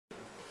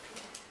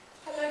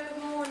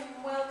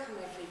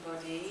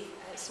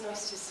It's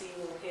nice to see you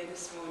all here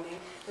this morning.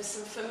 There's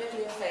some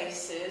familiar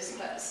faces,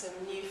 but some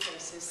new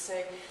faces.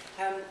 So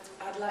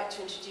I'd like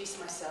to introduce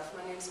myself.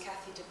 My name's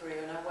Cathy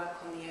and I work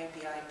on the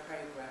OBI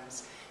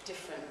programmes,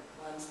 different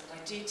ones, but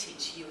I do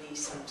teach UE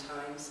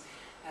sometimes,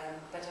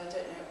 but I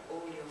don't know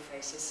all your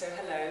faces. So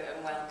hello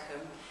and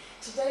welcome.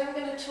 Today I'm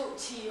going to talk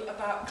to you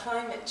about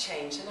climate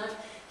change, and I've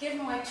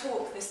given my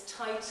talk this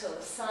title,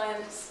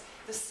 Science,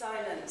 the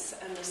Silence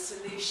and the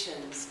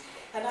Solutions.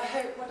 And I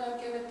hope what I'm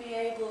going to be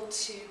able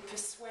to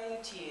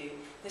persuade you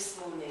this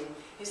morning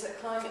is that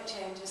climate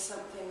change is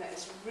something that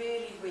is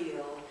really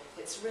real,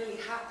 it's really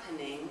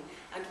happening,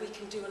 and we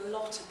can do a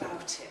lot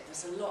about it.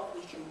 There's a lot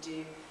we can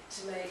do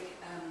to make,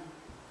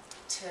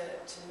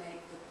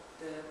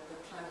 the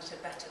planet a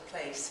better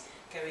place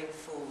going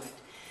forward.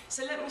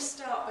 So let me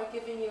start by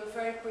giving you a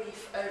very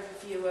brief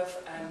overview of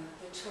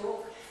the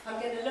talk.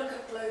 I'm going to look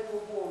at global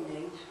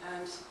warming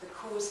and the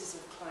causes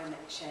of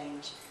climate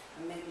change,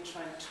 and maybe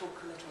try and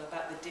talk a little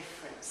about the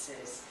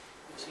differences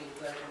between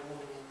global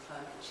warming and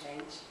climate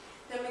change.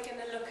 Then we're going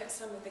to look at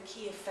some of the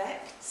key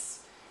effects,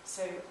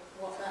 so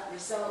what that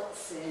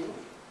results in.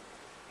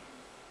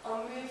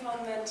 I'll move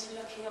on then to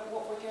looking at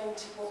what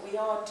we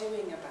are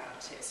doing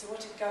about it. So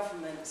what are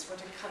governments,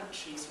 what are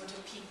countries, what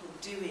are people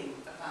doing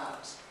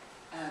about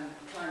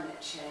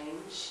climate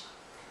change?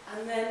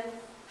 And then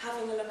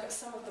having a look at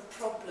some of the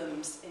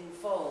problems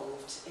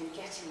involved in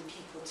getting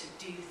people to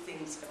do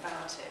things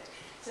about it.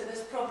 So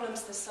there's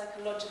problems, there's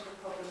psychological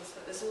problems,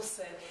 but there's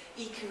also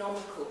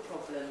economical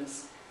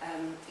problems,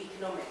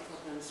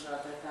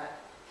 that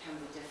can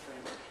be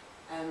different.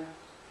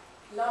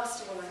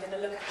 Last of all, I'm going to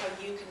look at how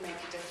you can make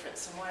a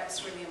difference and why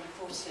it's really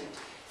important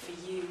for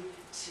you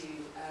to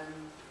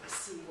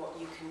see what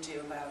you can do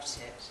about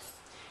it.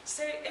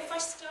 So if I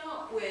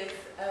start with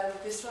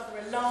this rather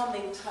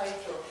alarming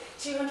title,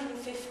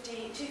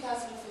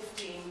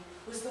 2015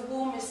 was the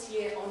warmest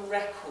year on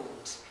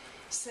record.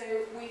 So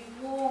we've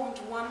warmed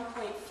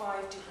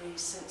 1.5 degrees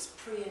since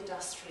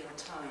pre-industrial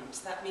times.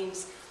 That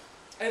means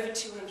over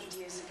 200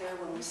 years ago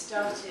when we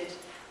started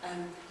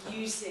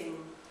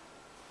using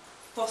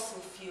fossil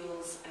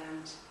fuels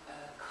and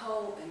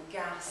coal and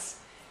gas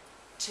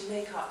to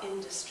make our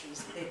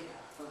industries bigger,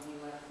 when we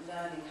were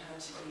learning how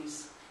to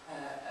use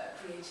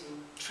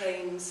creating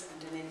trains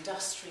and an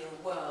industrial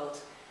world.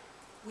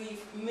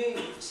 We've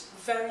moved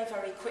very,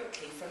 very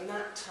quickly from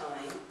that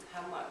time,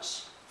 how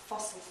much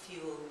fossil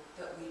fuel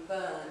that we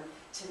burn,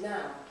 to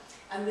now.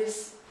 And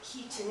this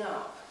heating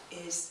up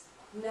is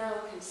now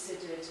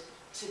considered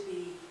to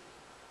be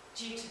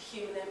due to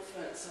human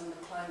influence on the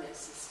climate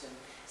system.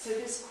 So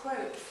this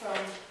quote from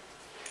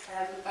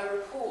a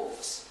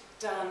report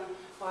done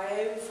by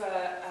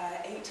over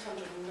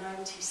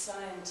 890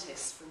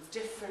 scientists from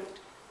different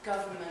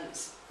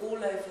governments all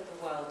over the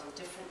world in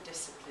different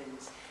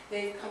disciplines.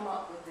 They've come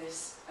up with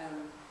this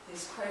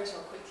quote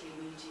I'll quickly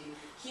read you.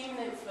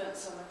 Human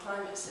influence on the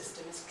climate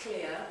system is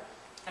clear,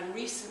 and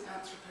recent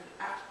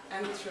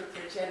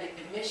anthropogenic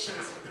emissions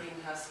of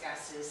greenhouse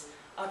gases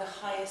are the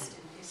highest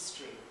in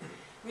history.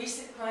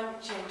 Recent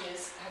climate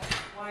changes have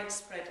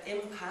widespread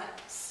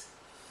impacts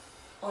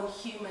on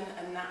human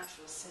and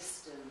natural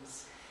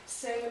systems.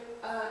 So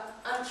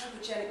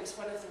anthropogenic was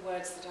one of the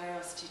words that I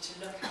asked you to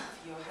look at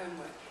for your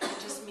homework. It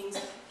just means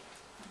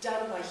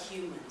done by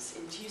humans,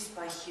 induced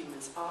by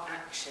humans, our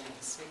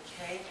actions,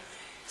 okay?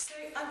 So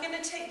I'm going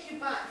to take you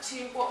back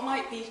to what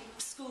might be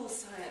school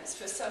science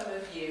for some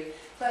of you,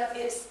 but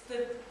it's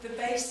the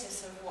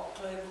basis of what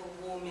global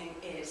warming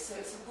is, so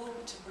it's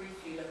important to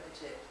briefly look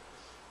at it.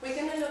 We're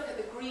going to look at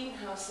the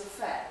greenhouse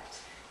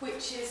effect,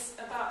 which is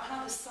about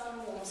how the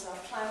sun warms our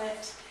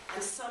planet,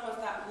 and some of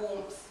that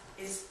warmth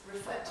is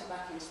reflected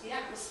back into the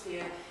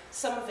atmosphere,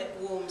 some of it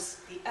warms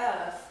the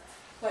earth,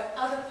 but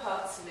other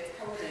parts of it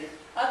come in.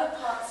 Other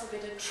parts of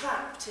it are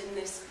trapped in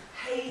this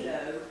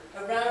halo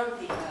around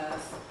the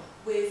earth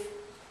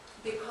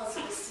because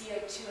of the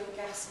CO2 and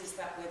gases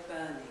that we're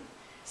burning.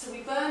 So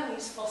we burn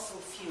these fossil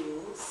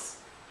fuels.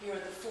 Here are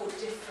the 4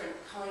 different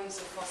kinds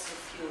of fossil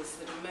fuels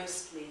that are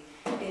mostly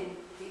in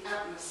the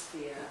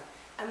atmosphere.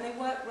 And they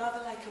work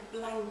rather like a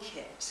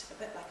blanket, a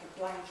bit like a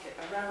blanket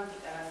around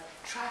the earth,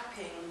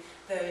 trapping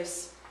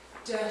those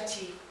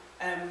dirty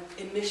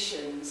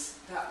emissions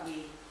that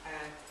we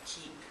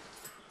keep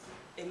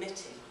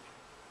emitting.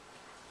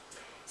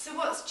 So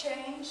what's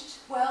changed?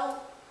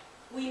 Well,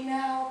 we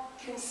now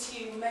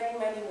consume many,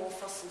 many more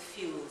fossil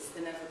fuels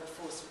than ever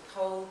before, so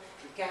coal,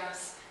 and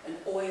gas, and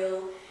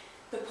oil.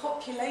 The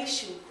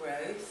population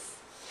growth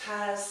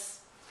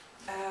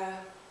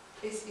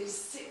is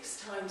 6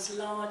 times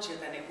larger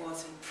than it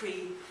was in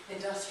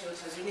pre-industrial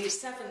times, or nearly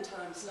 7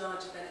 times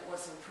larger than it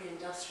was in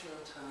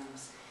pre-industrial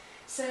times.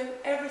 So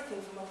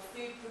everything from our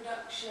food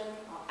production,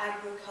 our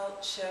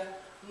agriculture,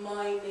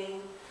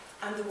 mining,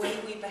 and the way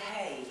we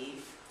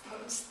behave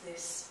puts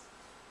this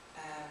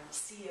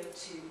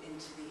CO2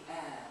 into the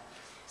air.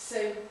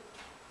 So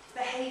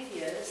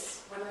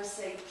behaviours, when I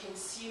say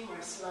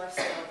consumerist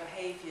lifestyle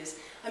behaviours,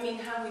 I mean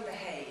how we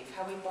behave,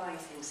 how we buy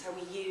things, how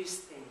we use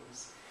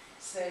things.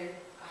 So I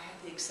had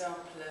the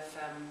example of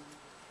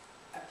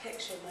a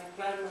picture of my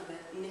grandmother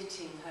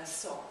knitting her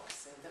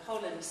socks. So the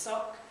hole in a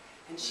sock,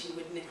 and she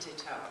would knit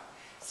it up.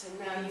 So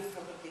now you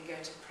probably go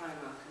to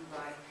Primark and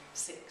buy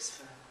 6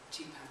 for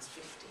 £2.50.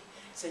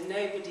 So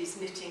nobody's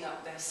knitting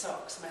up their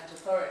socks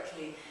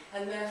metaphorically,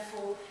 and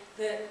therefore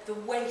the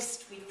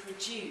waste we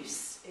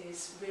produce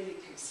is really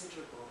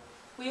considerable.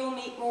 We all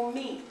need more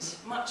meat,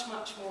 much,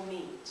 much more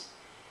meat.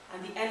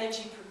 And the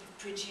energy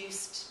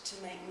produced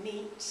to make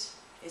meat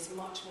is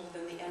much more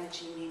than the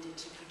energy needed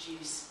to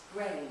produce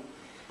grain.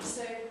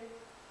 So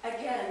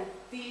again,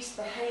 these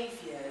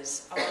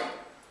behaviours are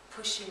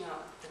pushing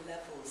up the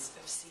levels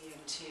of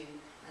CO2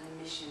 and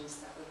emissions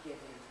that we're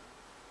giving.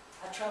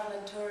 Travel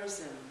and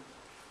tourism.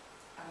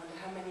 I wonder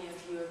how many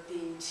of you have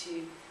been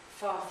to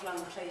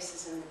far-flung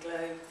places in the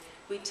globe.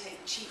 We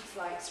take cheap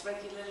flights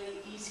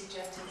regularly,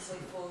 EasyJet and so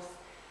forth.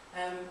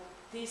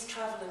 These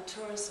travel and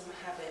tourism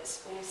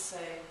habits also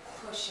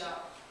push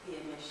up the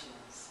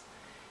emissions.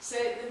 So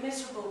the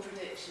miserable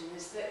prediction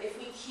is that if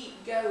we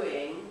keep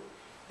going,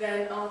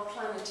 then our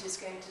planet is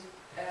going to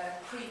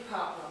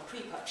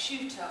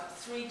shoot up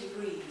 3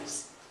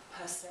 degrees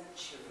per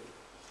century.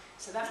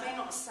 So that may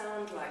not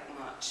sound like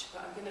much,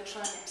 but I'm going to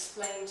try and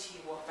explain to you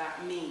what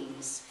that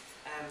means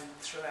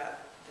throughout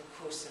the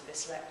course of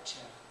this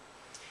lecture.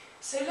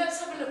 So let's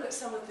have a look at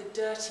some of the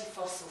dirty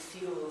fossil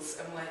fuels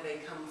and where they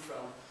come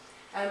from.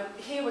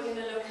 Here we're going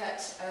to look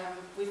at,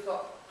 we've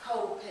got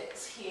coal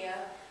pits here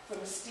from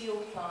a steel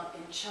plant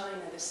in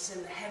China. This is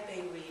in the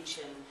Hebei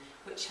region,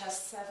 which has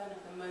 7 of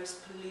the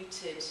most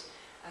polluted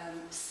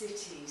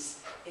cities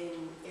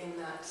in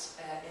that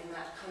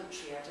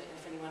country. I don't know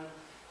if anyone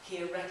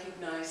here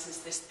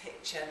recognises this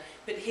picture,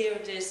 but here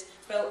it is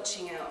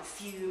belching out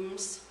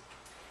fumes.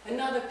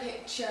 Another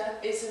picture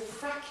is of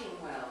fracking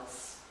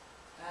wells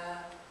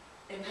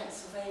in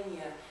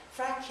Pennsylvania.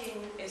 Fracking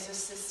is a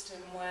system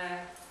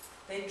where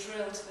they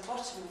drill to the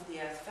bottom of the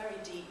earth very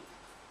deep,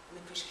 and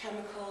they push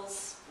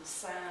chemicals and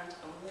sand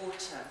and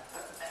water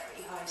at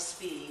very high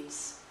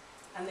speeds,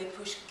 and they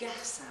push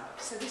gas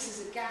out. So this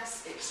is a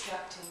gas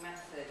extracting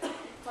method.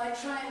 If I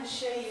try and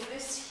show you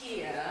this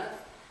here,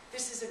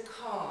 this is a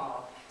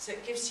car, so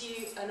it gives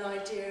you an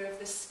idea of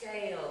the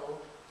scale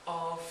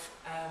of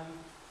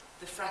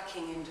the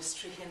fracking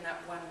industry in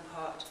that one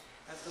part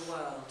of the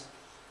world.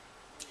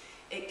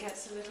 It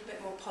gets a little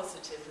bit more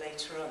positive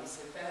later on,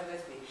 so bear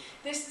with me.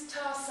 This is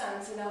tar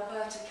sands in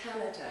Alberta,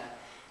 Canada.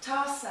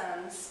 Tar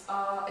sands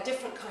are a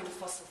different kind of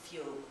fossil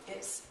fuel.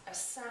 It's a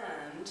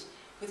sand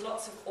with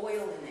lots of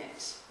oil in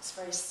it. It's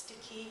very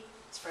sticky,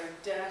 it's very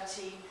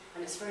dirty,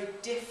 and it's very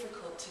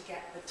difficult to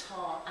get the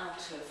tar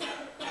out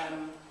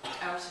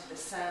of the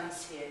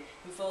sands here. It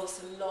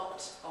involves a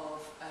lot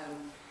of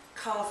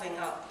carving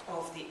up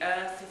of the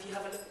earth. If you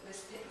have a look at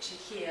this picture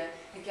here,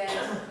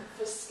 again,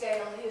 for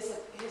scale,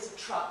 here's a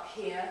truck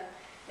here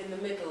in the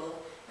middle,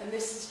 and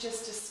this is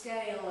just a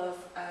scale of,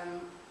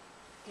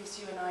 gives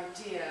you an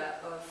idea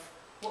of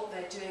what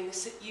they're doing.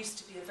 This used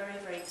to be a very,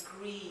 very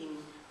green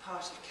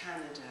part of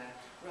Canada,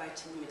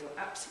 right in the middle,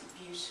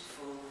 absolutely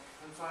beautiful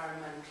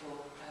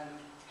environmental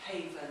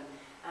haven,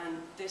 and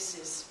this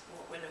is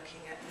what we're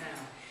looking at now.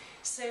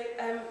 So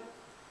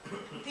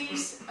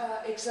these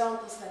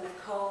examples then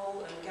of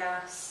coal and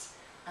gas,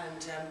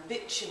 and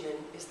bitumen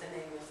is the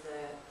name of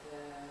the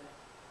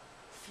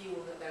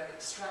fuel that they're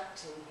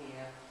extracting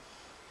here.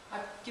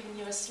 I've given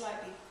you a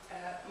slightly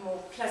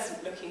more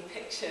pleasant looking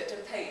picture to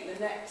paint the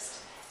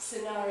next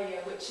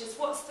scenario, which is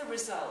what's the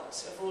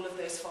result of all of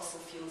those fossil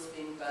fuels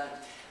being burnt?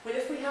 Well,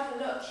 if we have a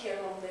look here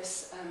on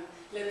this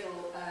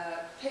little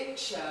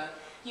picture,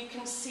 you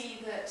can see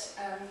that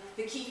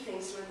the key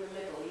things are in the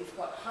middle. You've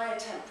got higher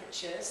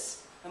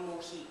temperatures and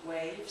more heat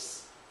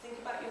waves. Think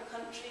about your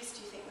countries.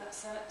 Do you think that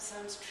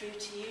sounds true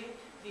to you?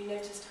 Have you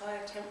noticed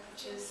higher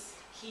temperatures,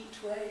 heat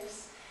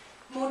waves?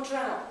 More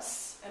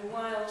droughts and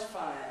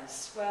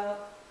wildfires. Well,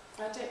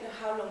 I don't know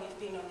how long you've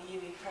been on the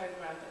UE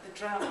programme, but the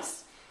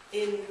droughts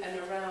in and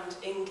around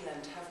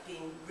England have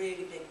been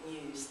really big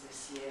news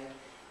this year,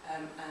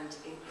 and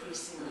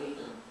increasingly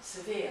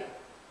severe.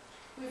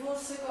 We've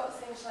also got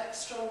things like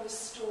stronger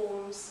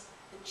storms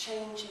and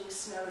changing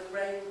snow and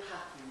rain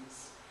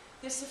patterns.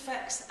 This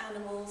affects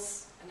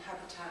animals and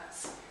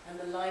habitats and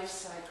the life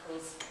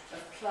cycles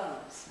of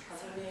plants.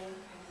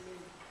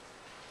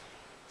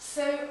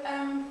 So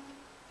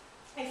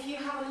if you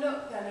have a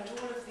look then at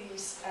all of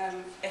these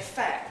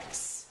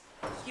effects,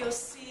 you'll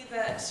see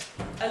that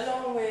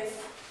along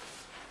with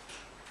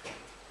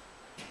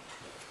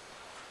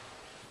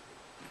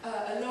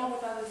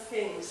other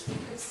things, we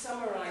could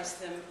summarise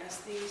them as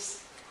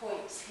these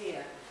points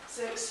here.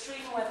 So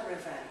extreme weather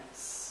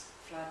events,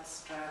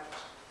 floods, drought,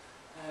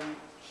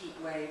 heat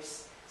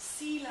waves,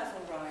 sea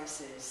level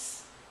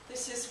rises.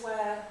 This is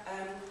where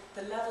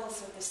the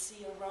levels of the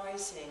sea are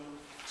rising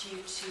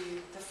due to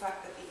the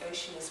fact that the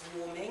ocean is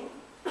warming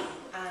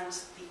and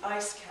the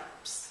ice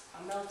caps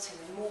are melting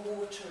and more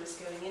water is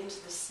going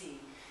into the sea.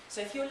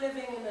 So if you're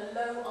living in a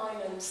low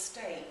island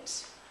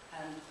state,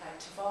 like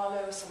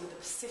Tuvalu or some of the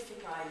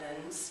Pacific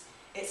islands,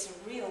 it's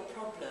a real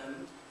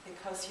problem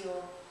because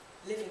your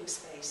living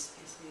space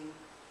is being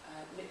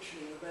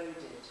literally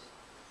eroded.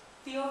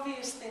 The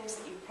obvious things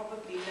that you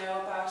probably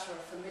know about or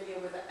are familiar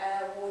with are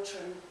air, water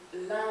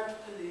and land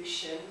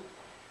pollution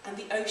and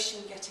the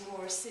ocean getting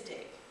more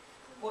acidic.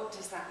 What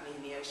does that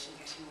mean, the ocean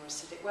getting more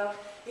acidic? Well,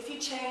 if you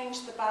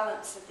change the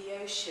balance of the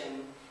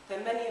ocean,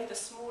 then many of the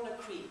smaller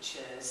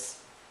creatures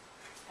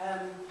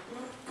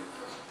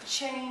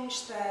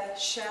change their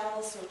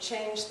shells or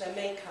change their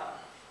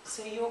makeup.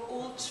 So you're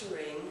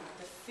altering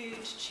the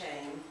food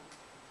chain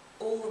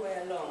all the way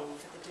along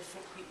for the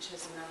different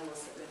creatures and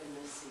animals that live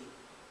in the sea.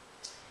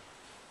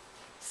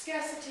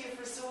 Scarcity of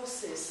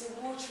resources, so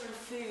water and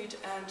food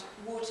and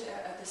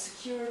the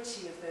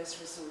security of those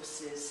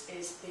resources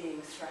is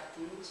being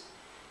threatened.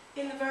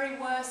 In the very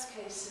worst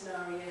case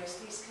scenarios,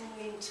 these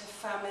can lead to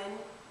famine,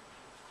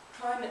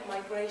 climate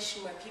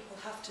migration where people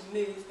have to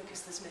move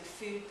because there's no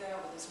food there,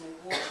 or there's no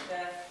water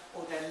there,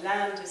 or their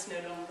land is no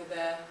longer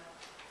there.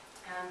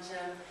 And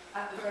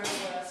at the very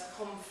worst,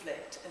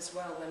 conflict as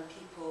well, when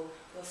people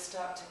will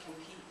start to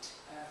compete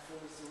for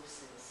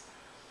resources.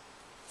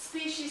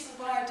 Species and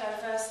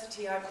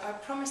biodiversity, I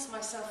promised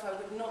myself I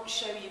would not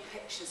show you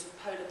pictures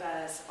of polar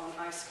bears on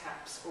ice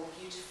caps or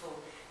beautiful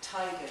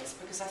tigers,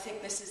 because I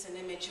think this is an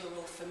image you're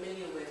all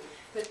familiar with,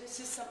 but this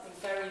is something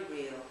very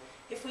real.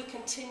 If we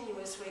continue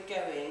as we're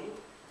going,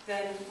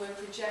 then we're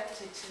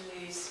projected to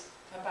lose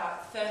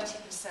about 30%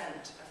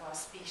 of our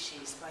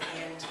species by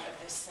the end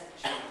of this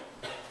century.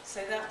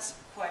 So that's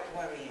quite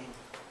worrying.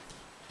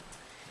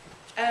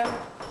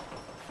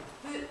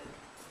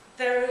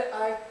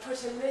 I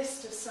put a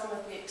list of some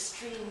of the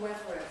extreme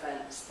weather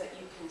events that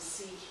you can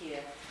see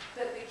here.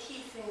 But the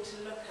key thing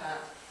to look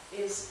at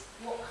is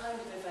what kind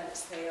of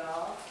events they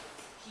are: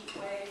 heat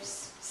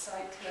waves,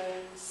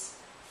 cyclones,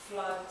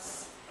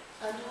 floods,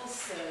 and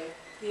also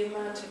the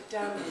amount of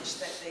damage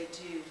that they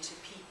do to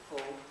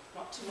people,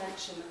 not to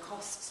mention the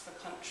costs for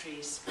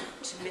countries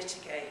to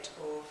mitigate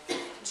or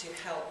to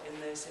help in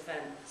those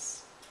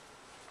events.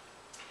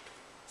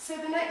 So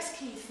the next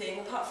key thing,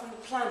 apart from the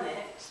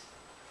planet,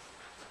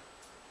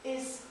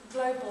 is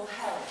global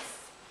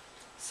health.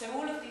 So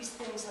all of these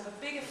things have a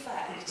big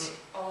effect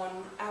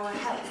on our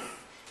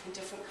health in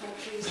different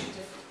countries and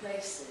different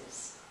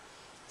places.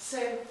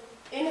 So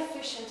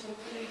inefficient and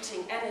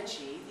polluting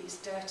energy, these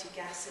dirty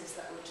gases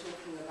that we're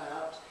talking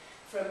about,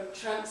 from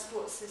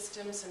transport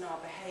systems and our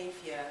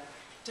behaviour,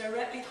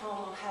 directly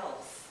harm our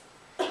health.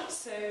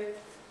 So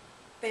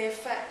they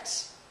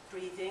affect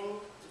breathing,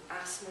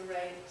 asthma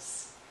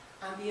rates,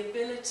 and the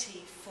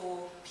ability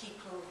for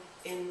people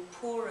in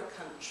poorer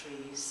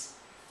countries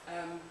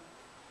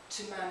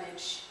to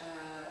manage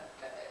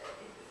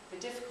the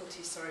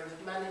difficulties,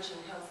 with managing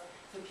health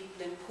for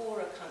people in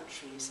poorer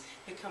countries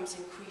becomes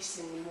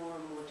increasingly more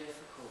and more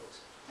difficult.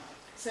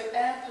 So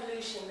air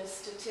pollution, the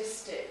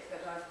statistic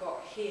that I've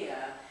got here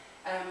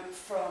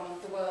from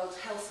the World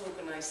Health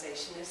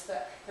Organization, is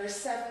that there are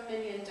 7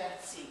 million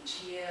deaths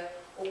each year,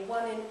 or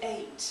 1 in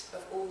 8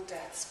 of all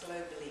deaths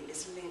globally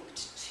is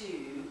linked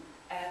to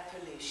air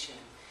pollution.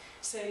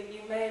 So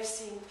you may have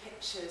seen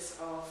pictures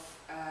of,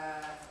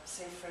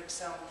 say for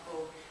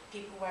example,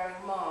 people wearing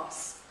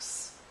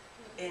masks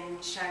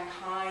in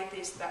Shanghai.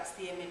 That's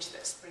the image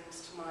that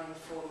springs to mind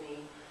for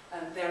me.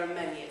 There are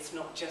many, it's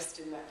not just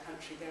in that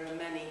country, there are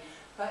many.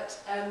 But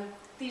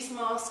these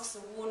masks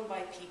are worn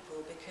by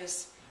people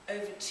because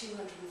over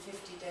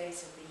 250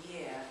 days of the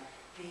year,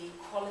 the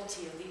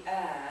quality of the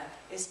air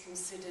is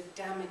considered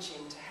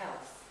damaging to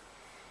health.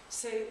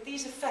 So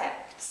these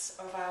effects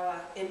of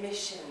our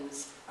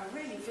emissions are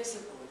really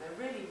visible,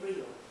 they're really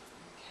real.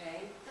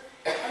 Okay?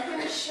 I'm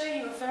going to show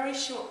you a very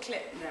short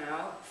clip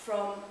now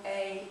from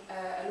an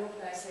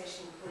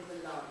organisation called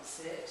The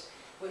Lancet,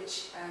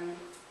 which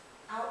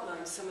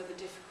outlines some of the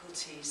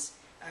difficulties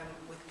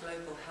with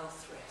global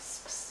health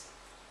risks.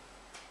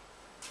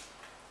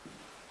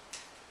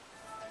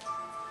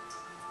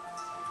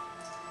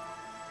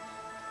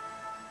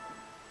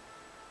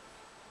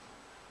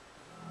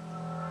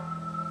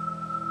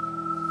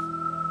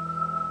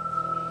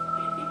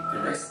 The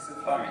risks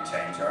of climate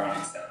change are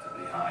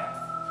unacceptably high.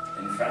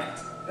 In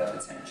fact, they're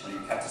potentially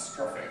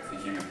catastrophic for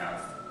human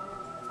health.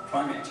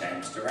 Climate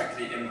change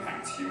directly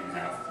impacts human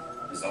health,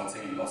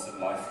 resulting in loss of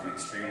life from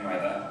extreme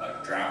weather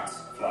like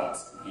droughts,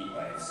 floods, and heat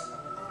waves.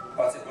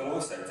 But it will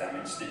also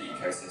damage the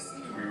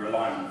ecosystems we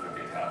rely on for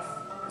good health,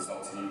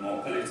 resulting in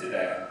more polluted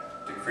air,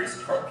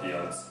 decreased crop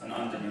yields, and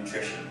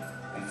undernutrition,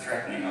 and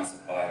threatening our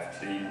supply of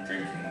clean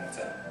drinking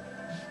water.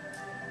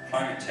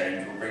 Climate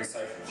change will bring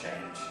social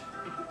change.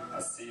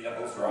 As sea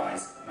levels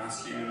rise,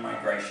 mass human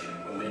migration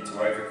will lead to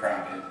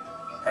overcrowding,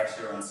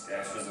 pressure on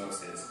scarce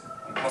resources,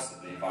 and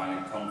possibly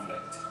violent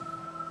conflict.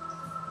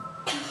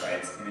 Heat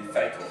waves can be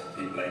fatal for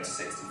people aged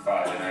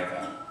 65 and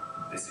over.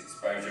 This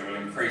exposure will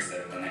increase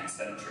over the next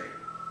century.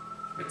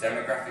 But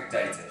demographic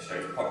data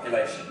shows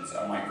populations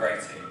are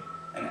migrating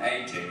and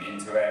ageing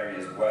into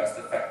areas worst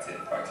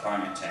affected by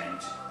climate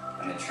change,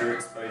 and the true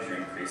exposure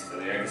increase for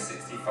the over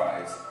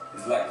 65s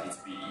is likely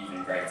to be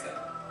even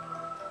greater.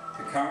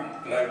 The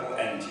current global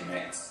energy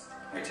mix,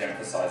 which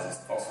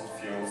emphasises fossil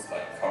fuels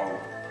like coal,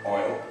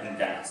 oil and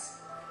gas,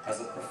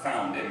 has a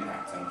profound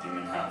impact on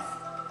human health.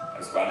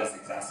 As well as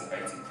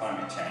exacerbating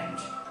climate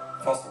change,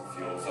 fossil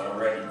fuels are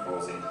already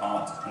causing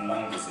heart and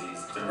lung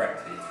disease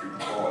directly through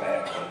poor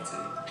air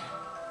quality.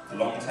 The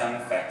long-term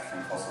effect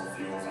from fossil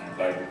fuels on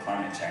global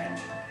climate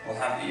change will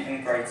have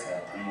even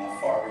greater and more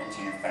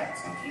far-reaching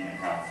effects on human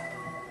health.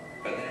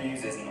 But the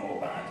news isn't all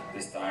bad.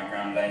 This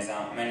diagram lays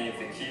out many of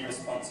the key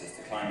responses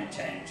to climate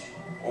change,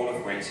 all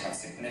of which have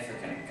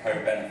significant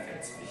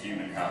co-benefits for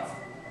human health.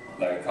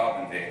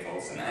 Low-carbon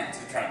vehicles and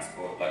active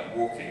transport like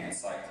walking and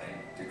cycling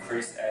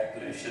decrease air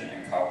pollution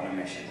and carbon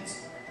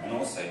emissions, and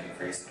also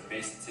decrease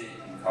obesity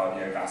and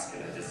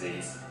cardiovascular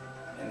disease.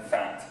 In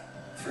fact,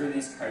 through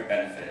these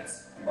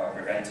co-benefits, and by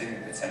preventing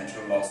the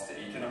potential loss to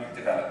economic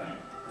development,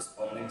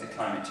 responding to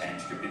climate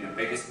change could be the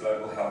biggest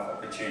global health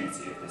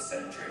opportunity of this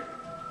century.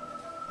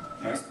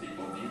 Most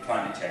people view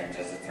climate change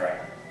as a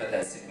threat, but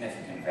there's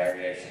significant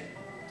variation.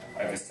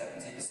 Over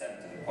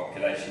 70% of the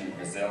population in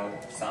Brazil,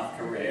 South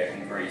Korea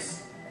and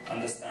Greece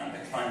understand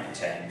that climate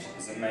change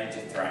is a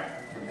major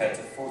threat, compared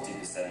to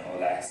 40% or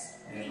less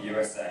in the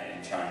USA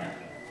and China.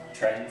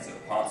 Trends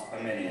of parts per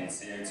million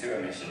CO2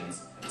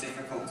 emissions are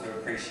difficult to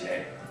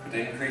appreciate, but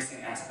increasing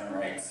asthma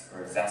rates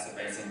or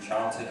exacerbating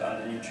childhood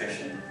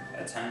undernutrition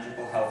are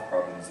tangible health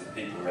problems that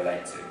people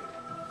relate to.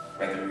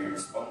 Whether we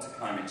respond to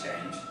climate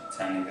change,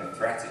 turning the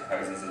threat it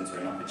poses into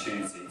an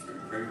opportunity to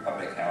improve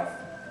public health,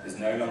 is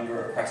no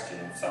longer a question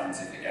of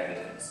scientific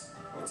evidence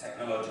or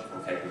technological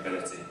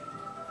capability.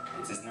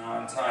 It is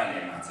now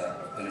entirely a matter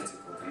of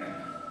political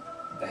commitment.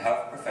 The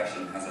health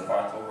profession has a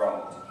vital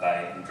role to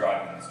play in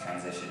driving this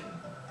transition,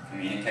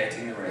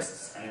 communicating the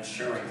risks and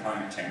ensuring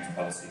climate change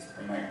policies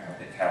promote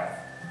public health.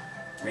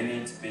 We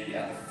need to be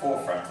at the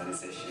forefront of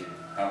this issue,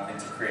 helping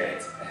to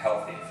create a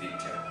healthier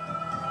future.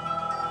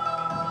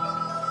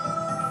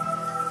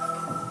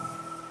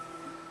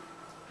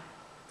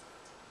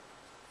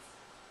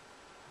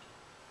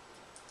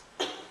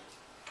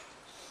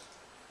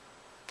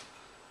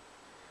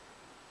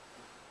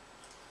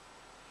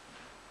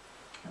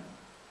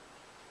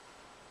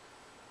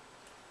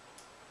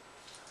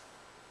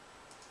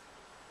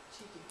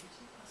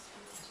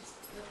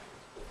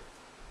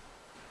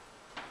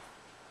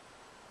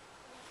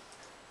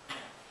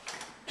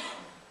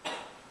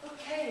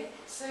 Okay,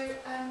 so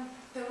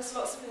there was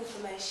lots of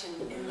information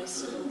in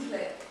this little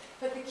clip,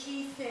 but the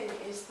key thing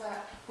is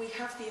that we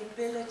have the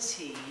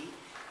ability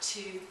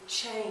to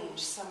change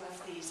some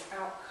of these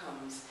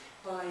outcomes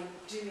by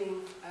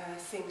doing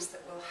things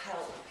that will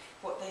help,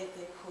 what they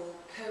call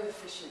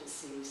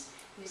co-efficiencies,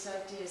 these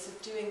ideas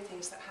of doing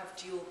things that have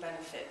dual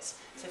benefits.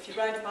 So if you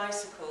ride a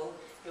bicycle,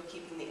 you're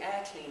keeping the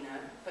air cleaner,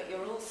 but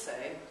you're also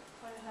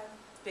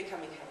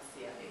becoming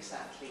healthier,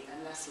 exactly,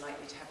 and less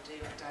likely to have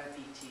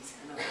diabetes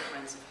and other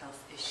kinds of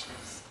health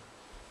issues.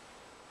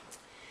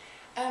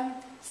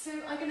 So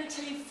I'm going to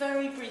tell you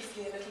very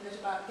briefly a little bit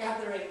about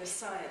gathering the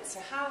science. So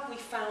how have we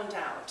found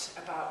out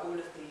about all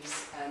of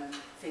these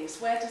things?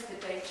 Where does the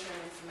data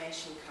and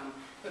information come?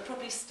 But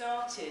probably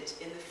started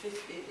in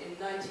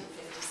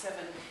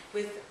 1957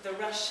 with the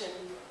Russian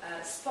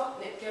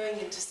Sputnik going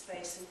into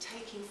space and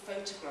taking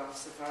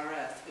photographs of our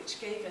Earth, which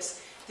gave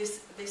us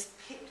this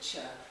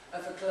picture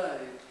of a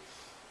globe.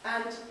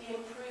 And the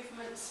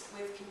improvements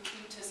with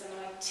computers and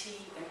IT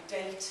and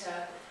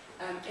data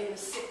in the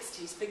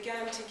 60s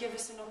began to give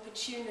us an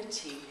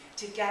opportunity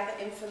to gather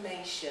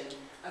information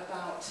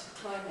about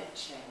climate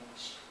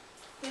change.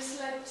 This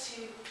led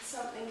to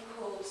something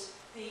called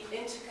the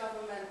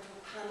Intergovernmental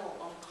Panel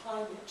on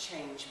Climate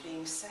Change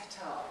being set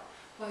up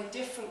by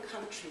different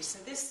countries. So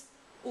this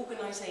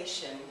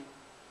organisation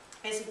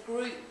is a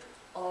group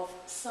of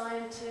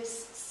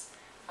scientists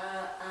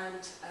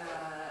and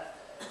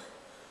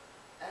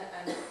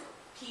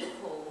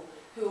people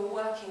who are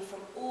working from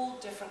all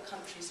different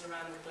countries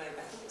around the globe.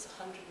 I think it's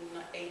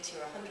 180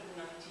 or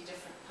 190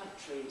 different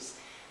countries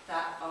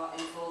that are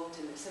involved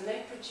in this. And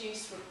they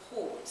produce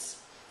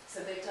reports. So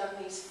they've done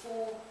these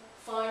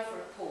 5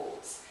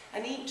 reports.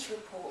 And each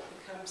report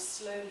becomes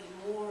slowly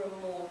more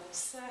and more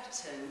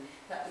certain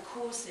that the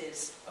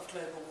causes of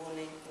global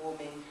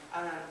warming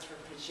are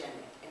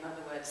anthropogenic. In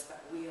other words,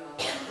 that we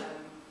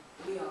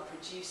are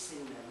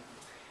producing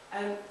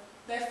them.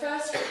 Their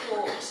first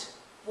report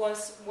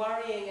was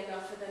worrying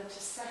enough for them to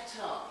set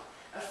up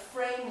a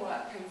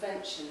framework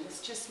convention.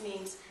 This just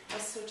means a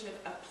sort of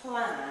a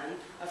plan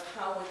of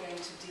how we're going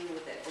to deal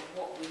with it, of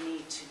what we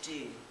need to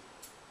do.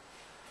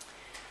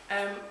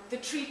 The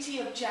treaty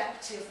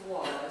objective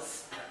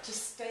was to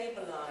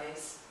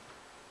stabilise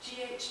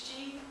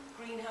GHG,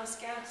 greenhouse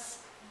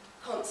gas,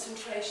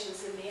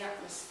 concentrations in the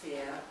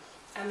atmosphere,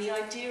 and the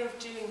idea of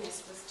doing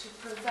this was to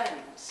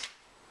prevent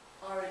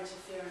our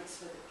interference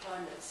with the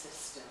climate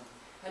system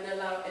and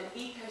allow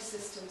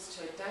ecosystems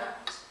to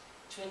adapt,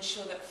 to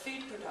ensure that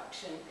food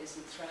production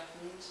isn't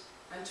threatened,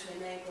 and to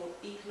enable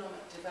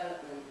economic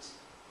development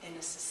in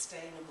a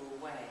sustainable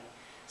way.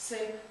 So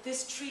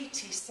this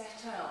treaty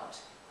set out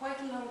quite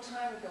a long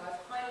time ago.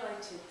 I've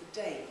highlighted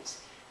the date,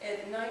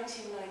 in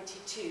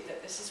 1992,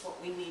 that this is what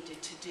we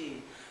needed to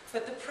do.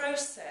 But the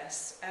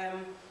process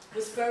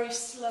was very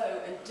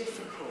slow and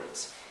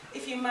difficult.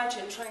 if you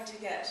imagine trying to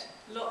get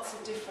lots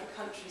of different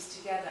countries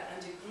together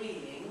and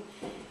agreeing,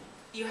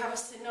 you have a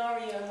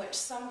scenario in which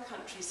some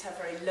countries have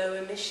very low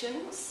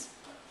emissions,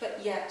 but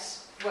yet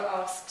were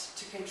asked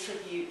to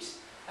contribute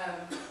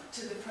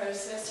to the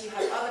process. You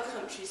have other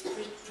countries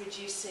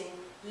producing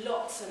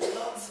lots and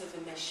lots of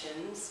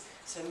emissions.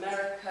 So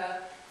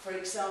America, for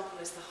example,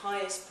 is the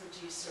highest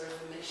producer of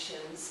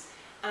emissions,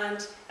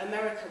 and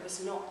America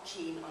was not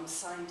keen on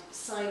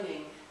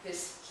signing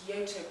this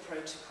Kyoto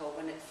Protocol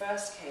when it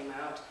first came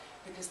out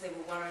because they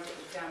were worried it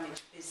would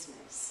damage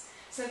business.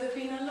 So there have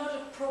been a lot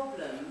of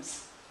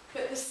problems,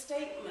 but the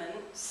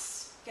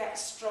statements get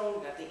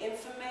stronger. The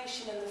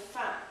information and the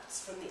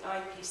facts from the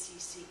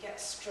IPCC get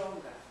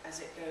stronger as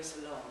it goes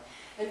along.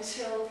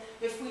 Until,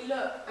 if we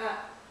look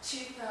at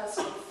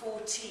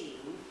 2014,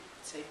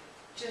 so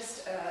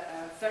just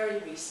very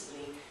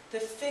recently, the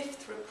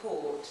fifth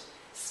report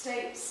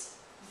states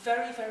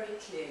very, very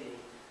clearly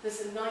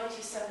there's a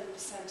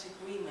 97%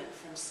 agreement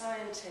from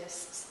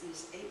scientists,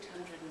 these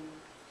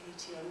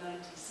 880 or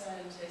 90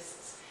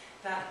 scientists,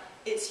 that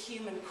it's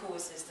human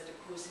causes that are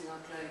causing our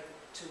globe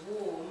to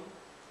warm,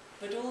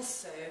 but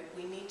also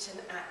we need to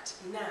act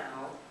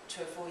now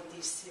to avoid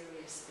these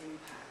serious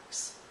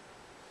impacts.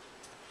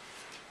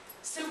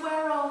 So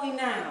where are we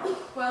now?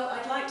 Well,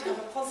 I'd like to have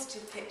a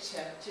positive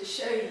picture to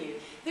show you.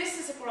 This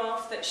is a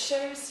graph that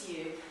shows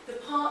you the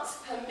parts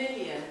per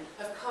million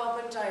of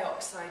carbon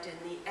dioxide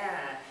in the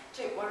air.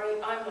 Don't worry,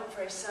 I'm not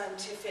very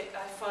scientific.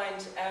 I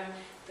find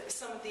that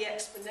some of the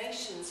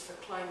explanations for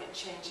climate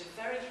change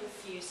are very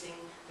confusing.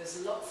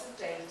 There's lots of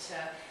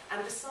data,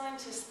 and the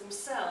scientists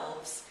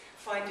themselves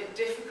find it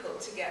difficult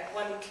to get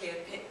one clear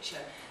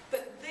picture.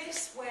 But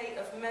this way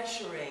of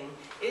measuring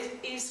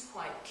is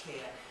quite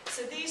clear.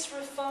 So these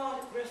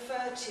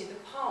refer to the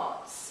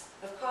parts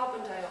of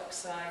carbon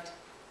dioxide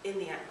in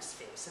the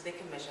atmosphere, so they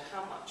can measure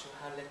how much or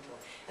how little.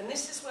 And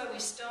this is where we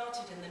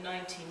started in the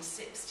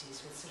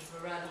 1960s with sort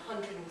of around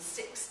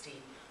 160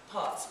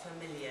 parts per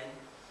million.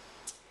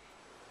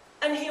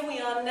 And here we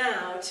are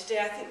now, today.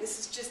 I think this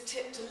has just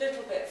tipped a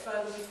little bit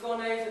further. We've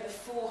gone over the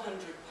 400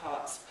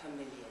 parts per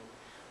million.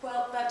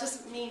 Well, that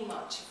doesn't mean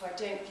much if I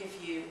don't give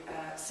you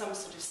some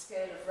sort of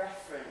scale of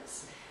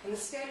reference. And the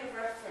scale of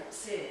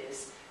reference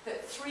is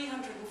that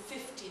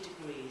 350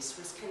 degrees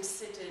was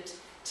considered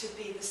to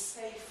be the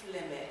safe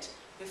limit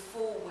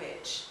before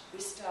which we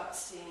start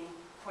seeing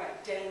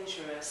quite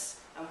dangerous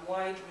and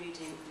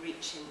wide-reaching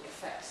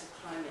effects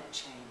of climate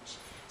change.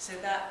 So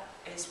that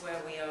is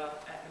where we are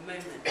at the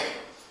moment.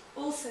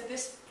 Also,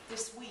 this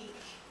week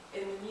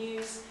in the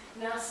news,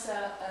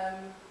 NASA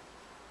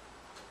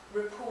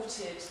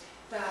reported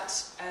that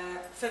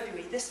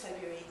this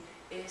February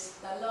is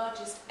the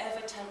largest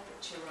ever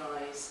temperature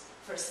rise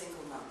for a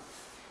single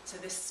month. So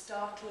this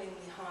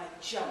startlingly high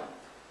jump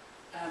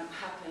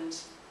happened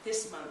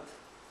this month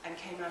and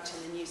came out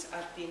in the news.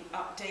 I've been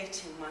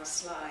updating my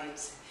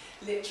slides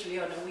literally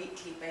on a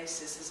weekly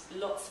basis as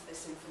lots of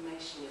this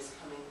information is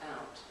coming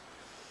out.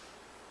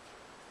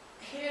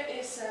 Here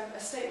is a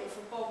statement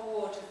from Bob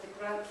Ward of the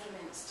Grantham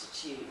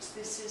Institute.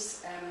 This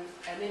is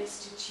an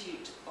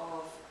institute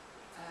of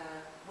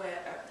where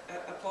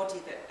a body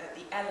that at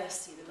the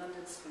LSE, the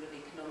London School of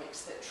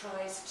Economics, that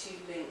tries to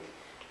link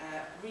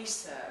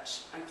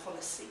research and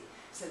policy.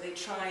 So they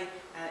try,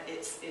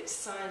 it's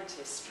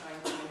scientists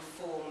trying to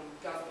inform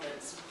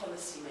governments and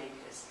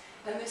policymakers.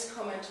 And this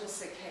comment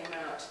also came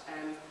out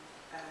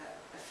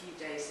a few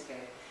days ago.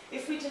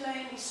 If we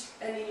delay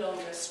any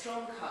longer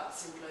strong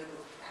cuts in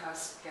global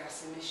house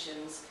gas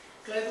emissions,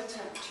 global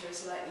temperature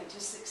is likely to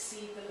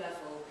succeed the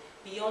level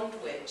beyond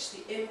which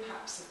the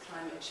impacts of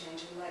climate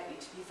change are likely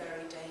to be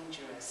very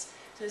dangerous.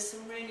 So there's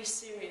some really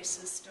serious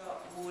and stark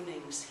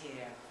warnings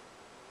here.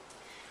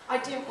 I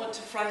don't want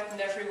to frighten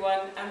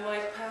everyone, and my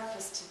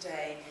purpose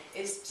today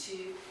is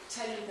to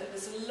tell you that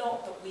there's a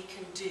lot that we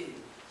can do.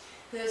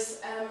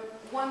 There's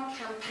one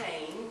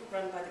campaign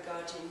run by the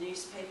Guardian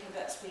newspaper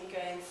that's been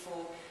going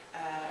for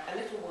a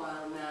little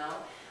while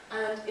now,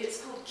 and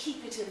it's called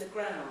Keep It in the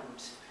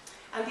Ground.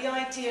 And the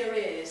idea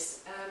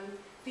is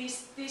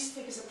these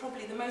figures are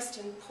probably the most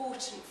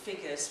important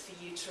figures for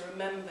you to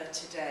remember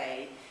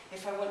today.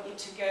 If I want you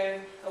to go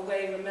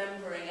away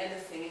remembering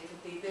anything, it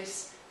could be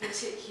this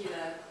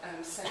particular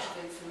set of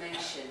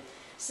information.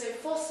 So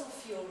fossil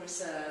fuel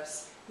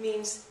reserves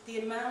means the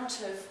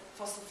amount of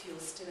fossil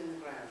fuels still in the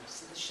ground.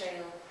 So the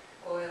shale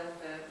oil,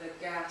 the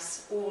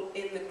gas, all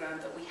in the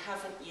ground that we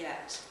haven't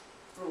yet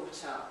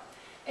brought up.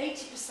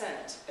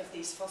 80% of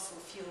these fossil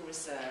fuel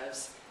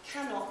reserves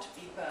cannot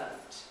be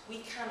burnt. We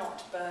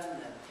cannot burn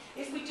them.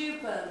 If we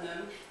do burn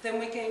them, then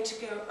we're going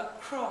to go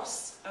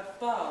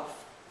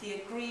above the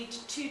agreed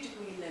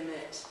 2-degree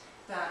limit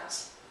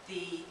that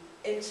the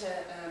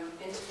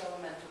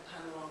Intergovernmental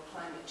Panel on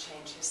Climate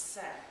Change has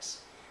set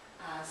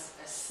as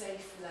a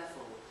safe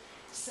level.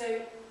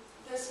 So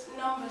there's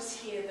numbers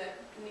here that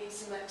need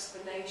some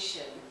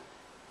explanation.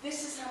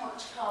 This is how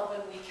much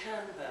carbon we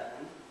can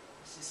burn.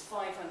 This is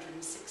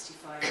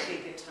 565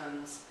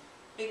 gigatons.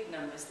 Big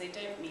numbers, they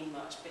don't mean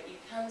much, but you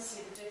can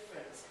see the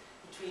difference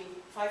between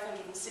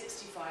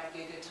 565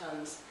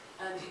 gigatons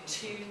and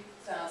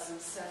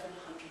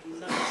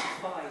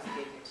 2,795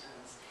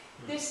 gigatons.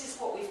 This is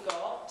what we've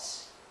got.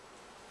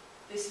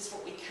 This is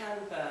what we can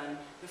burn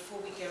before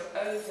we go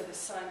over the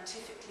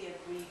scientifically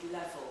agreed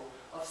level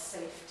of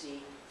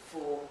safety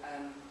for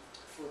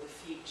the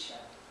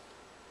future.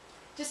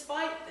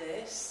 Despite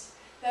this,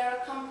 there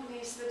are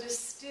companies that are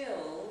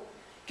still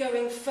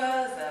going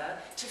further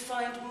to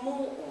find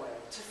more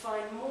oil, to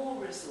find more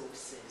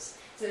resources.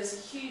 So there's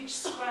a huge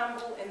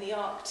scramble in the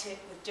Arctic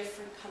with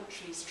different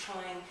countries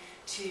trying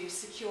to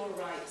secure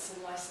rights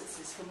and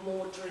licenses for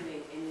more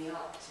drilling in the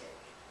Arctic.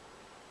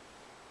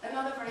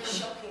 Another very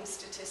shocking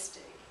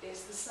statistic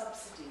is the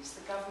subsidies,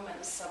 the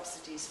government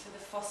subsidies for the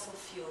fossil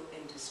fuel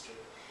industry.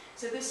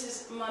 So this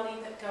is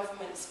money that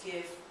governments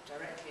give,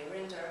 directly or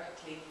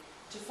indirectly,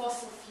 to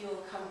fossil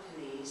fuel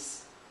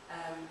companies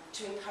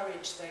to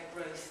encourage their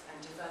growth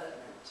and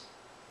development.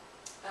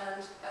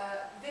 And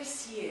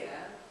this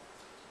year,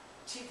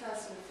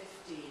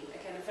 2015,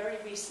 again a very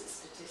recent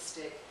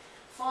statistic,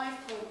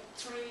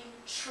 $5.3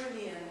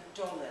 trillion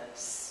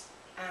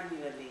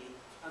annually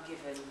are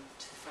given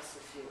to the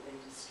fossil fuel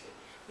industry.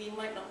 We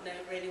might not know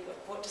really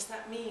what does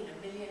that mean, a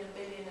million, a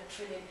billion, a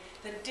trillion.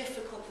 They're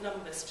difficult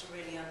numbers to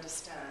really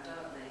understand,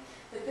 aren't they?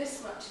 But this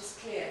much is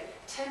clear.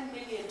 $10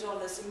 million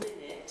a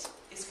minute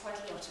is quite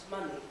a lot of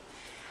money.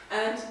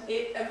 And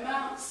it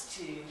amounts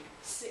to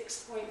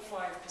 6.5%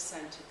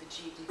 of the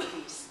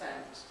GDP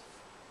spent.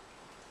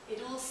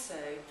 It also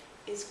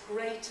is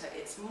greater,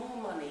 it's more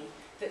money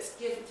than is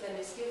given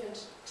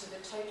to the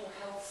total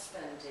health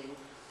spending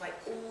by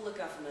all the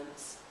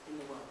governments in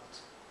the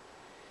world.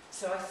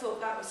 So I thought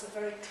that was a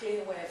very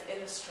clear way of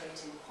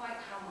illustrating quite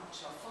how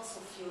much our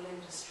fossil fuel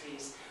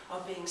industries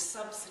are being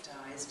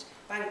subsidised,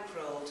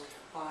 bankrolled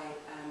by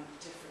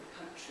different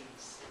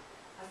countries.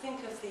 I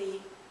think of the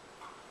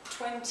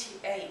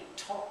 28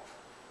 top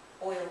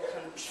oil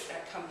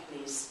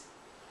companies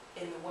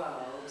in the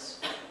world,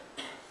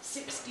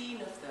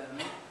 16 of them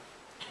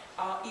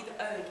are either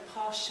owned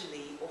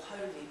partially or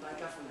wholly by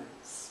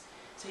governments.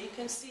 So you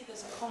can see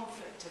there's a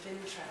conflict of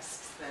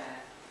interests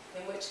there,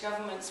 in which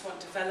governments want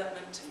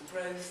development and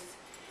growth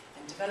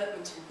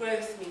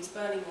means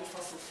burning more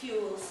fossil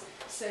fuels,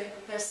 so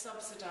they're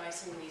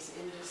subsidising these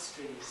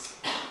industries.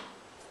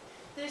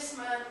 This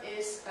man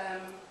is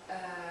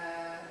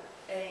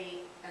an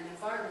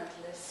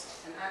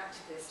environmentalist, an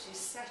activist, who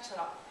set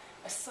up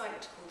a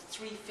site called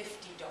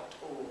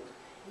 350.org.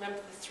 Remember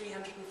the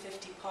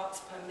 350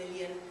 parts per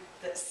million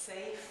that's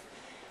safe?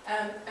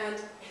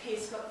 And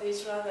he's got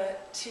these rather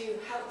two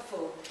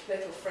helpful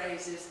little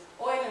phrases: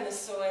 oil in the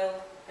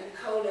soil and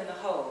coal in the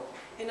hole.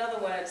 In other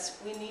words,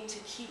 we need to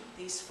keep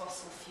these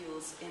fossil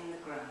fuels in the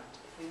ground.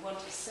 If we want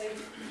a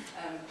safe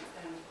and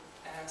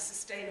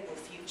sustainable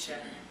future,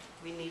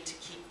 we need to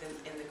keep them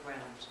in the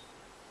ground.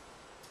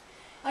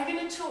 I'm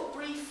going to talk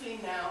briefly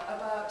now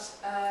about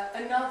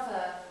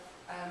another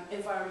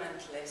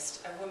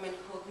environmentalist, a woman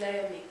called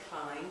Naomi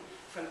Klein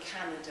from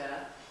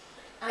Canada.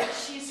 And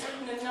she's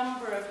written a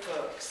number of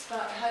books,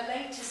 but her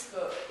latest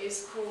book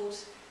is called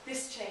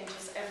This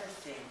Changes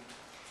Everything.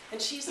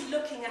 And she's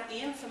looking at the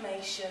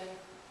information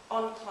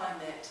on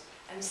climate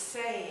and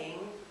saying,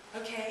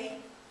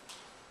 okay,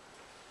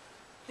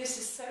 this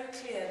is so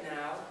clear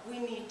now, we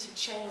need to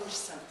change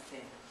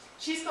something.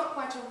 She's got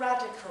quite a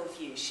radical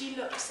view. She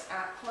looks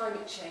at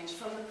climate change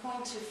from the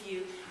point of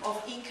view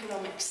of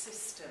economic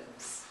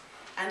systems.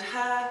 And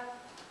her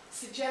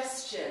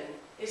suggestion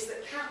is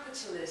that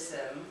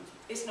capitalism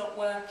is not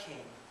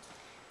working.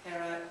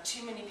 There are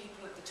too many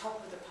people at the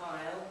top of the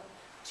pile,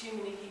 too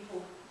many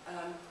people,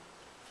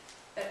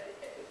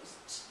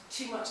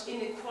 too much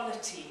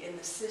inequality in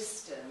the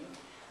system,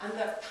 and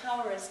that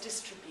power is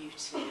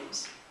distributed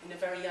in a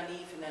very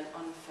uneven and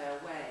unfair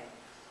way.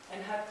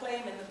 And her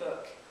claim in the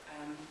book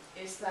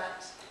is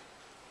that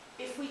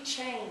if we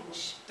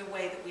change the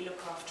way that we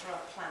look after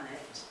our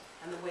planet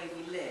and the way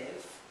we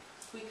live,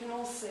 we can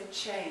also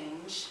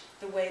change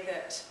the way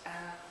that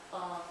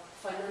our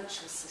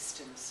financial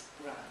systems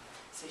run.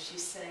 So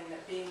she's saying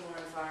that being more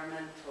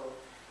environmental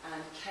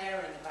and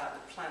caring about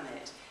the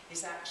planet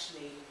is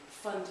actually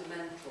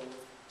fundamental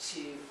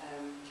to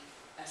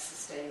a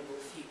sustainable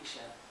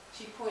future.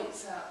 She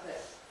points out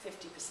that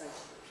 50%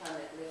 of the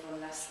planet live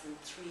on less than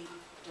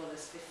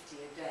 $3.50 a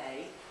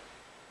day.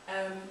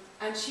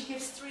 And she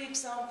gives 3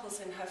 examples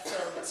in her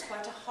film. It's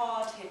quite a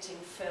hard-hitting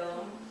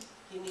film.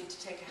 You need to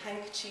take a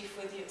handkerchief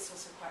with you. It's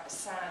also quite a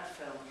sad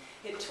film.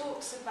 It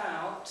talks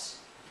about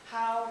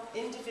how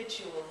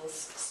individuals,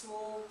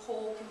 small,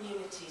 poor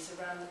communities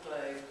around the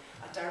globe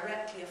are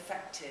directly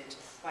affected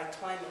by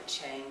climate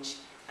change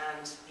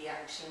and the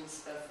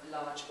actions of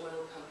large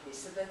oil companies.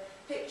 So the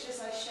pictures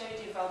I showed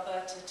you of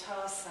Alberta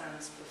tar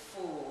sands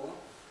before,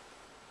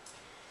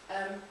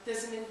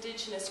 there's an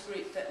indigenous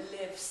group that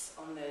lives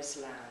on those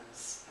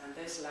lands, and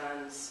those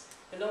lands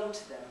belong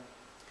to them.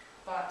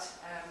 But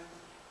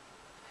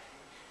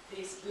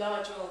these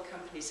large oil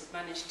companies have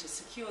managed to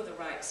secure the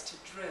rights to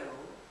drill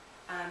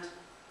and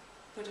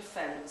put a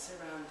fence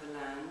around the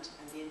land,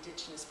 and the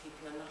indigenous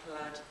people are not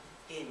allowed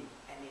in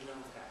any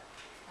longer.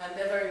 and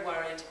they're very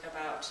worried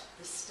about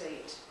the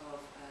state of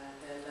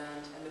their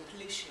land and the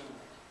pollution on it.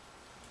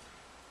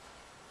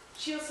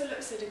 She also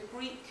looks at a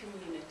Greek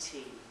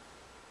community,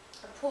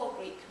 a poor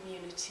Greek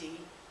community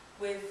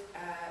with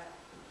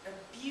a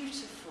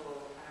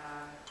beautiful,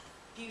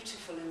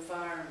 beautiful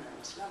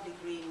environment, lovely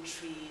green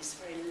trees,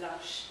 very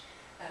lush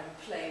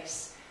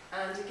place.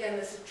 And again,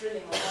 there's a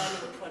drilling or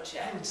mining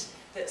project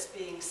that's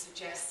being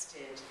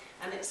suggested,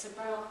 and it's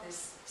about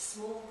this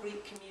small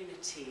Greek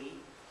community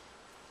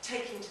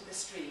taking to the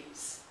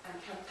streets and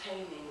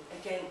campaigning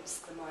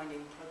against the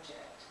mining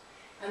project.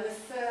 And the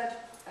third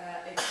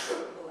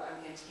example that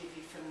I'm going to give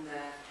you from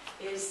there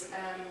is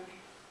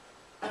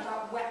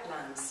about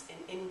wetlands in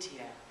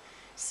India.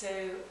 So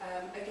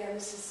again,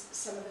 this is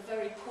some of the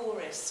very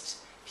poorest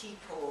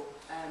people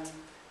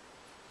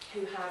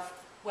who have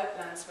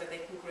wetlands where they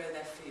can grow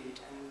their food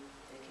and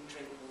they can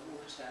drink the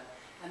water.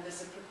 And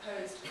there's a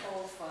proposed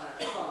coal-fired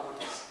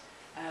plant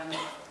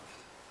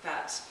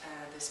that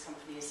this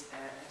company is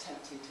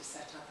attempting to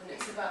set up, and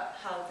it's about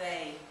how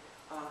they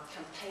are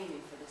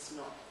campaigning for this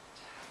not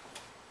to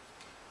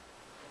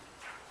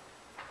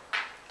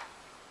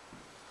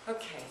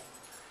happen. Okay,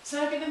 so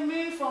I'm going to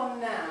move on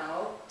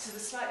now to the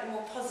slightly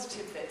more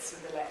positive bits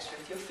of the lecture.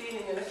 If you're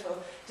feeling a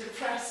little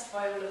depressed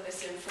by all of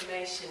this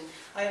information,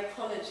 I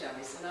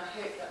apologise, and I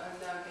hope that I'm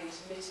now going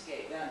to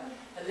mitigate that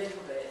a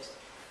little bit.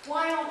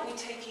 Why aren't we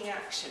taking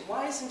action?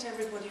 Why isn't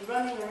everybody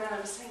running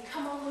around saying,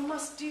 come on, we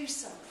must do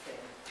something?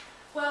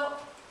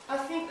 Well, I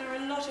think there are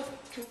a lot of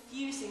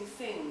confusing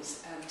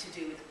things to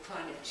do with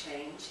climate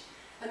change.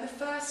 And the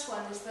first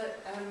one is that,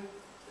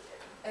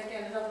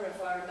 again, another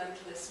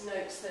environmentalist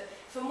notes that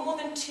for more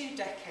than 2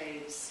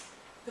 decades,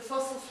 the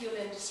fossil fuel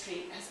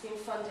industry has been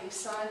funding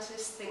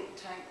scientists, think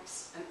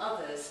tanks and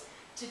others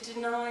to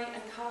deny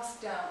and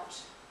cast doubt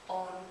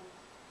on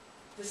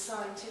the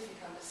scientific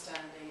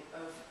understanding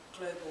of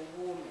global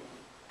warming.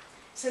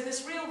 So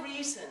there's real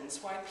reasons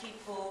why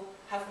people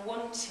have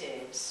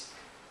wanted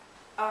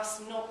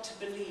us not to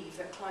believe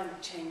that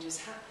climate change is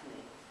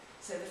happening.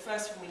 So the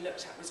first one we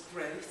looked at was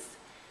growth.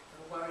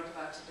 We're worried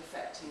about it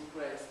affecting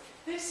growth.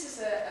 This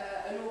is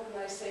an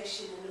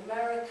organisation in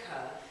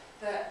America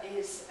that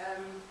is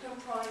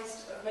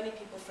comprised of many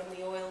people from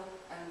the oil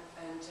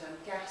and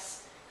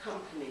gas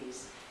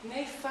companies. And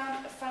they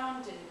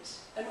founded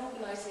an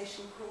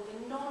organisation called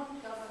the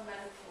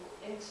Non-Governmental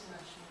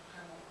International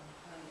Panel on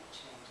Climate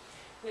Change,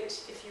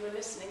 which, if you were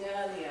listening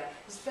earlier,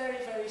 is very,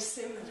 very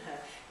similar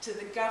to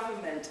the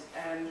government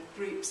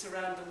groups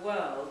around the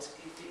world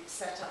who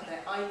set up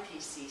their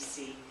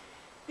IPCC.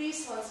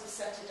 These ones have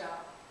set it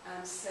up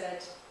and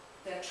said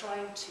they're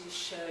trying to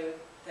show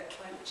that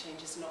climate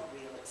change is not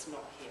real, it's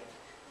not here.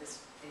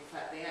 In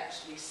fact, they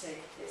actually say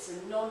it's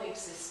a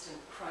non-existent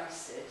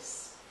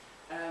crisis.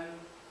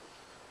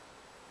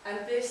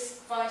 And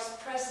this Vice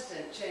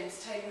President,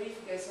 James Taylor,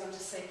 even goes on to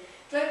say,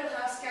 global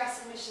house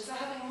gas emissions are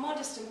having a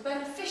modest and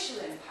beneficial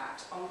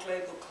impact on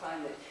global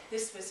climate.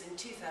 This was in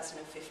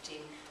 2015,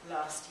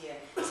 last year.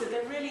 So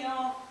there really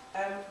are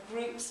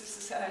groups of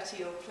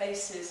society or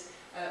places,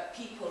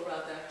 people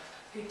rather,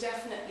 who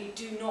definitely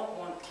do not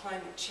want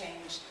climate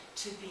change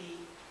to be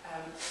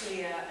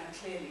clear and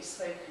clearly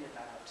spoken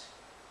about.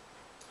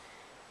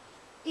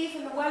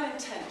 Even the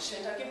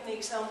well-intentioned, I've given the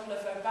example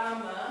of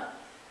Obama,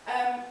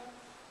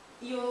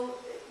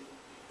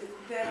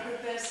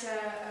 there's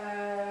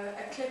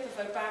a clip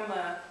of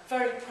Obama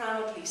very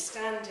proudly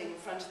standing in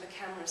front of the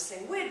camera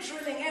saying, we're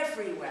drilling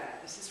everywhere.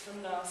 This is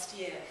from last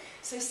year.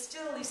 So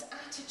still these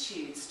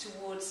attitudes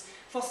towards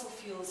fossil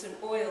fuels and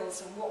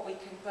oils and what we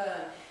can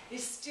burn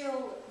is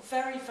still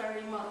very,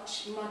 very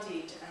much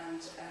muddied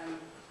and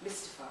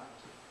mystified.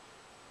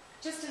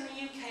 Just in the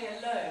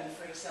UK alone,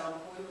 for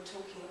example, we were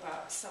talking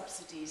about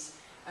subsidies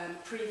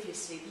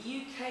previously.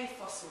 The UK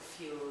fossil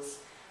fuels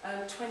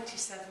earn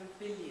 27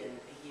 billion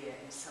a year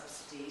in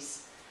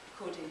subsidies,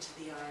 according to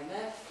the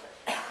IMF,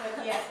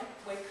 but yet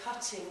we're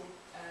cutting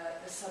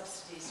the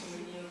subsidies for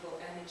renewable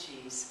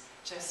energies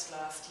just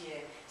last year.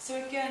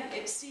 So again,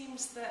 it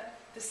seems that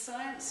the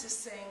science is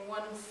saying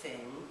one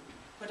thing,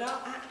 but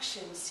our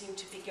actions seem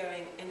to be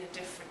going in a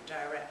different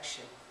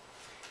direction.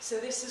 So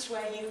this is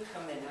where you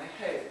come in,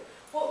 I hope.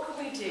 What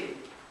can we do?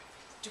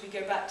 Do we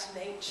go back to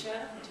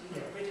nature? Do we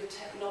get rid of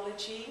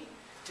technology?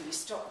 Do we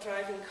stop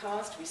driving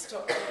cars? Do we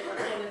stop going on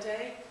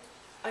holiday?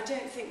 I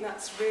don't think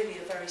that's really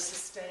a very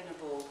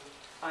sustainable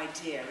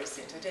idea, is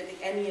it? I don't think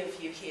any of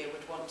you here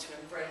would want to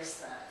embrace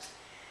that.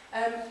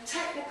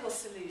 Technical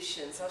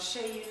solutions, I'll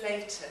show you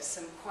later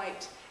some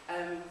quite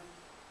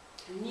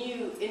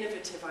new,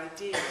 innovative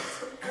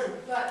ideas.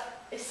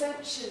 But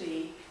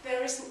essentially,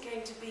 there isn't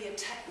going to be a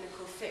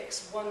technical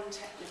fix, one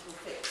technical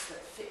fix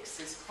that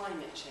fixes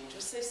climate change.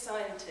 Or so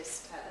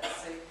scientists tell us,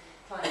 so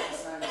climate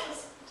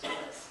scientists tell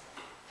us.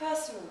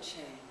 Personal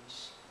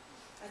change.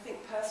 I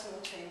think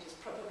personal change is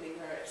probably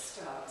where it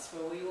starts,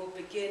 where we all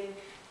begin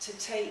to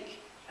take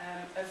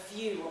a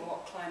view on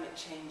what climate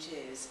change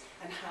is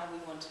and how we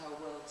want our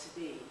world to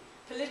be.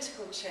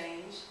 Political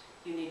change,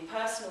 you need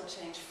personal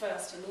change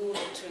first in order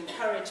to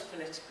encourage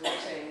political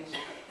change,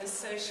 and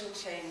social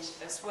change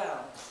as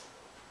well.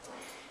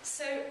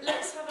 So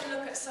let's have a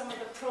look at some of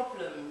the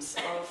problems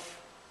of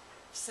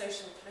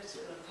social,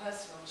 political and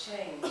personal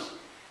change.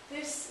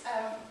 This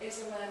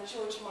is a man,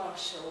 George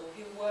Marshall,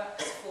 who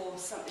works for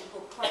something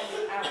called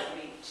Climate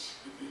Outreach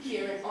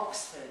here in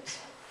Oxford.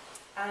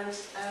 And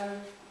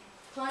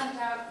Climate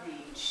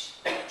Outreach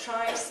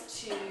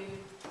tries to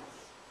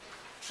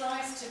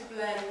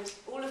blend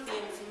all of the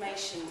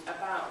information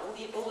about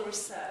all the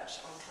research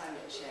on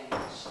climate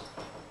change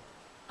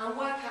and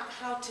work out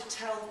how to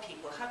tell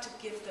people, how to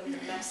give them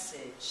the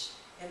message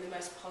in the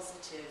most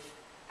positive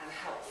and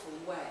helpful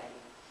way.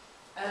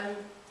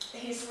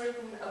 He's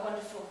written a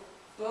wonderful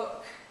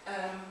book,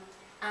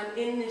 and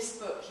in this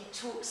book he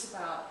talks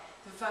about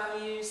the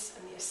values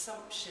and the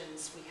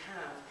assumptions we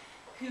have,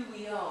 who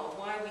we are,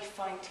 why we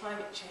find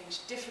climate change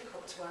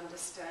difficult to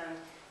understand,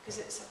 because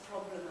it's a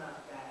problem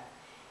out there.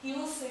 He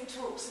also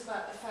talks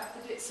about the fact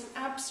that it's an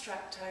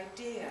abstract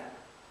idea.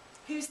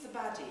 Who's the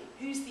baddie?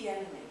 Who's the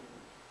enemy?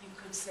 You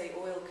could say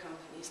oil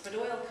companies, but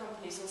oil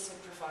companies also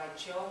provide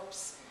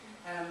jobs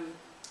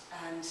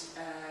and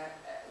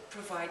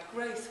provide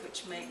growth,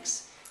 which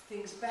makes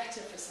things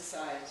better for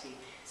society.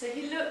 So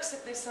he looks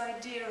at this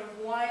idea of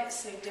why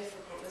it's so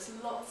difficult. There's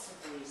lots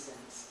of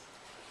reasons.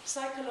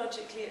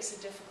 Psychologically, it's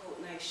a difficult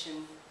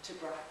notion to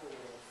grapple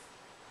with.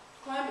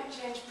 Climate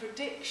change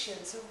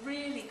predictions are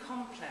really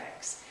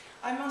complex.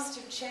 I must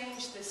have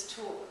changed this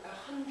talk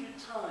 100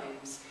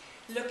 times,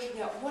 looking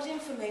at what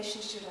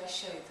information should I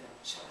show them.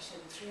 Should I show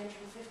them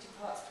 350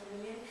 parts per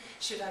million?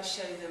 Should I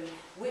show them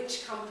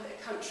which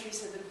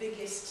countries are the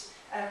biggest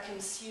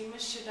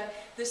consumers?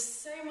 There's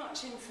so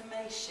much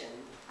information,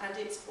 and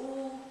it's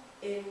all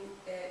in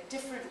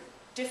different,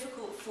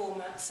 difficult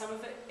formats. Some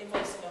of it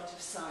involves a lot of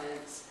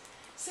science.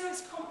 So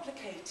it's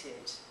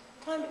complicated.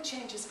 Climate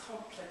change is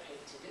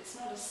complicated. It's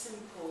not a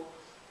simple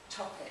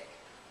topic.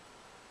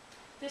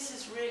 This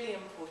is really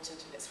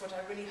important, and it's what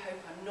I really hope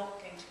I'm not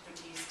going to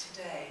produce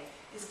today,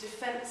 is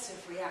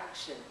defensive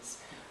reactions,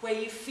 where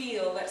you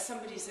feel that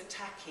somebody's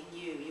attacking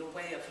you, your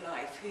way of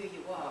life, who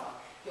you are,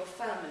 your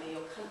family,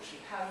 your country,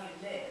 how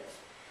you live.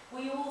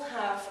 We all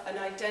have an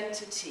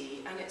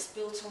identity, and it's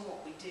built on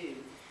what we do.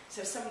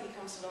 So if somebody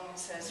comes along and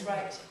says,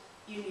 right,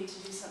 you need to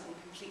do something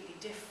completely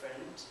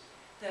different,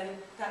 then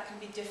that can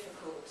be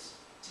difficult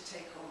to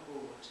take on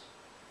board.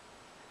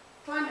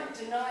 Climate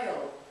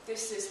denial.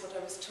 This is what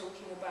I was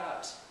talking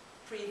about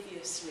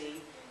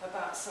previously,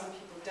 about some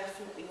people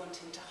definitely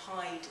wanting to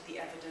hide the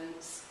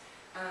evidence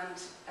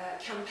and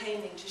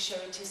campaigning to show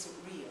it isn't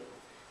real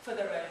for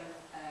their own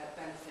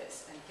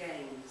benefits and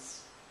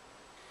gains.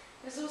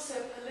 There's also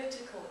a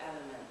political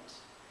element.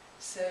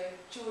 So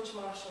George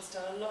Marshall's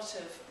done a lot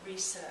of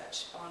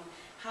research on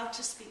how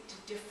to speak to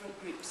different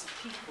groups of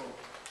people.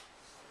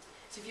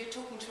 So if you're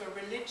talking to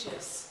a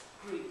religious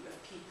group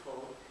of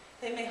people,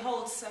 they may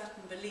hold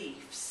certain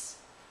beliefs.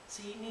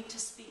 So you need to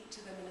speak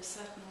to them in a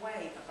certain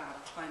way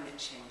about climate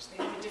change.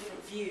 They have a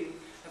different view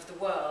of the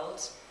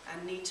world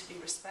and need to be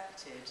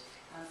respected,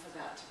 and for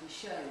that to be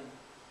shown.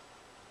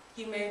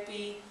 You may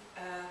be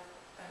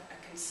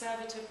a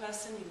conservative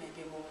person, you may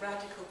be a more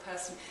radical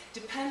person.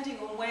 Depending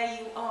on where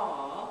you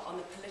are on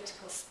the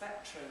political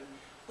spectrum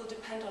will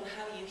depend on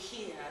how you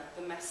hear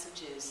the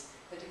messages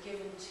that are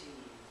given to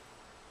you.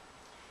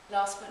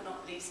 Last but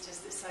not least is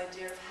this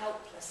idea of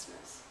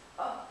helplessness.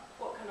 Oh,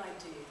 what can I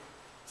do?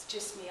 It's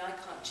just me, I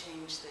can't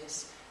change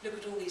this. Look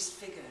at all these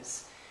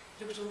figures.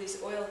 Look at all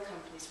these oil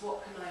companies,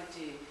 what can I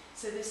do?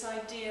 So this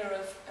idea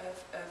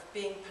of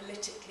being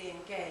politically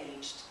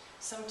engaged,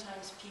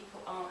 sometimes people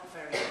aren't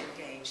very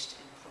engaged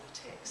in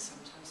politics.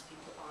 Sometimes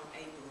people aren't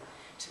able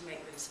to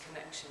make those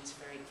connections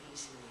very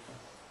easily.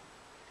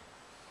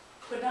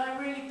 But I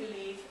really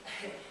believe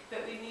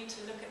that we need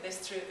to look at this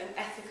through an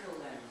ethical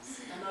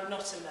lens, and I'm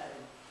not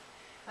alone.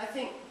 I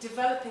think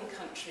developing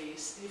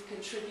countries who've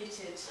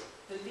contributed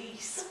the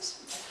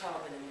least to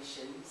carbon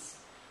emissions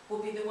will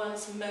be the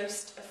ones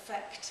most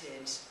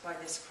affected by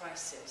this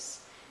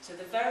crisis. So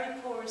the very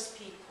poorest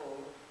people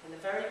in the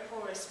very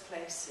poorest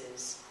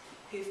places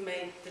who've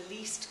made the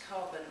least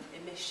carbon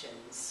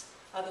emissions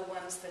are the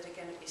ones that are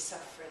going to be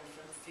suffering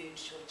from food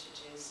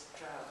shortages,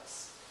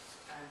 droughts,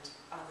 and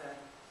other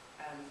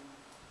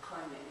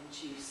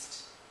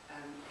climate-induced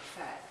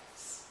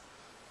effects.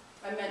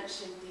 I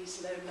mentioned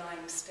these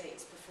low-lying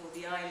states before,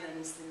 the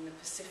islands in the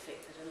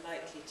Pacific that are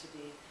likely to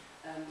be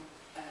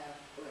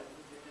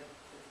with the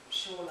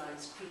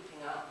shorelines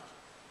creeping up.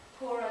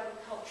 Poor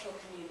agricultural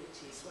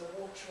communities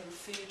where water and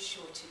food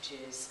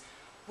shortages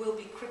will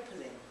be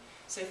crippling.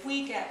 So if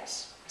we get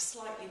a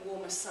slightly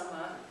warmer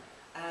summer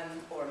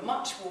or a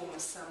much warmer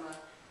summer,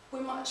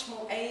 we're much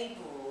more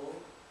able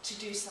to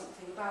do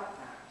something about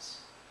that.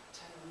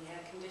 Turn on the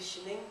air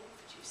conditioning,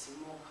 producing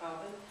more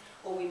carbon,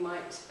 or we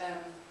might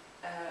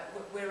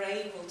we're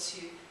able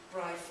to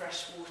bribe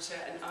fresh water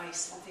and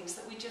ice and things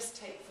that we just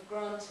take for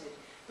granted.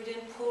 But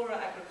in poorer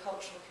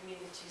agricultural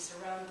communities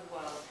around the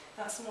world,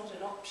 that's not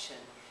an option.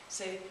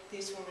 So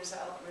these will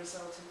result in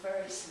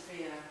very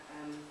severe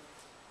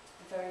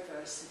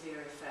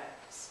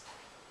effects.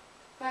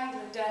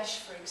 Bangladesh,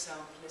 for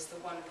example, is the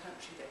one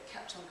country that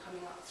kept on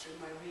coming up through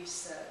my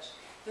research.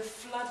 The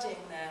flooding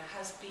there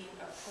has been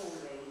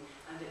appalling,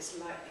 and it's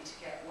likely to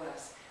get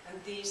worse.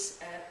 And these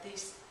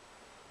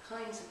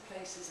kinds of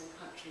places and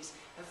countries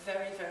are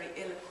very, very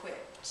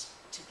ill-equipped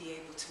to be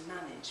able to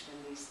manage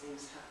when these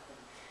things happen.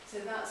 So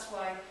that's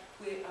why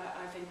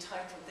I've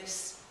entitled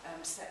this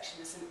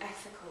section as an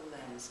ethical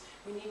lens.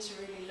 We need to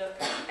really look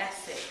at the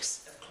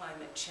ethics of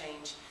climate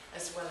change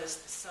as well as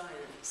the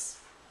science.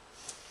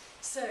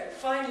 So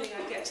finally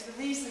I get to the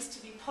reasons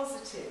to be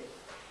positive.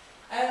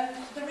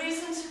 The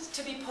reasons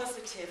to be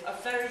positive are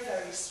very,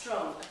 very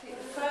strong. I think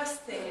the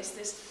first thing is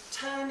this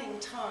turning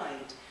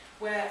tide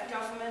where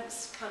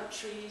governments,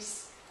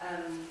 countries,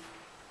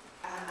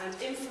 and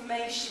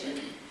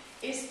information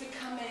is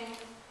becoming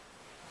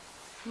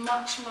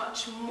much,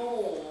 much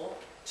more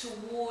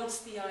towards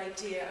the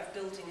idea of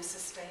building a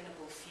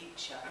sustainable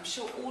future. I'm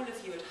sure all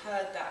of you had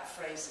heard that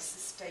phrase, a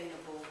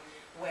sustainable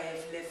way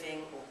of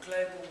living, or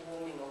global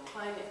warming, or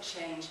climate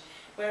change,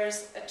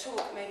 whereas a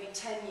talk maybe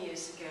 10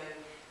 years ago,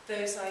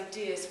 those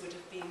ideas would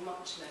have been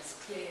much less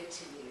clear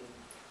to you.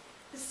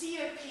 The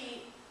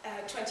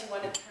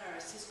COP21 in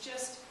Paris is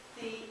just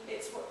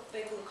it's what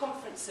they call the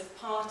Conference of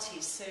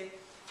Parties, so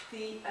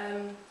the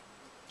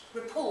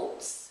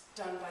reports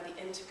done by the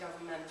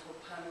Intergovernmental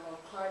Panel on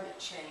Climate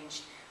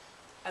Change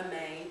are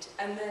made,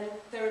 and then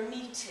there are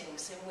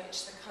meetings in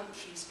which the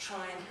countries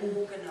try and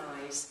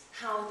organise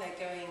how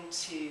they're going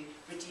to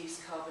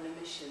reduce carbon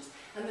emissions.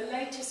 And the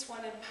latest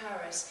one in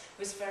Paris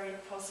was very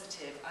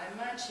positive. I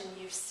imagine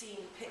you've seen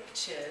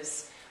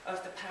pictures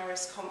of the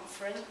Paris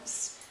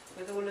conference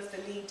with all of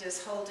the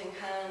leaders holding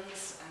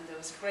hands, and there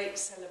was a great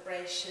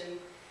celebration.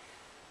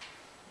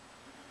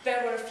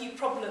 There were a few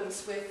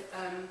problems with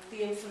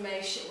the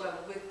information, well,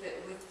 with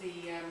the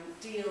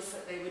deals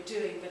that they were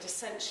doing, but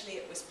essentially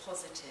it was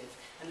positive.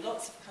 And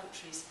lots of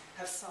countries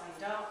have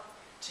signed up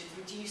to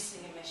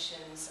reducing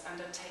emissions and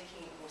are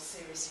taking it more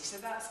seriously. So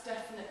that's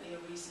definitely a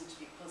reason to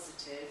be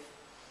positive.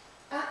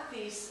 At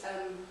this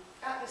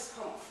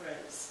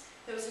conference,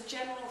 there was a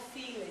general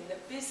feeling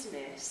that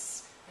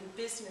business and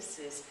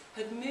businesses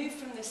had moved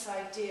from this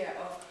idea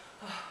of,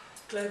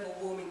 global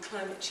warming,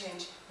 climate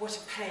change, what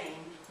a pain,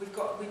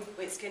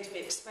 it's going to be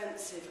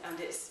expensive and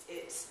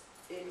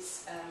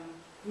it's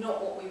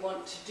not what we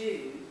want to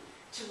do,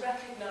 to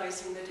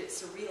recognising that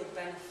it's a real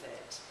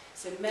benefit.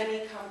 So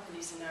many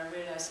companies are now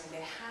realising they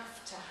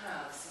have to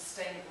have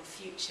sustainable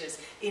futures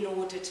in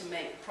order to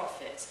make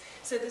profits.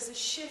 So there's a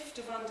shift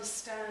of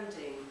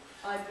understanding,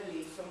 I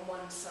believe, from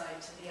one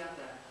side to the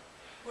other.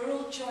 We're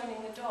all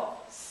joining the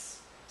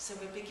dots. So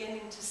we're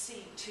beginning to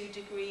see 2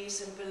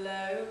 degrees and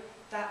below,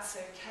 that's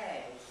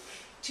okay.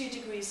 2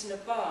 degrees and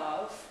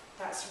above,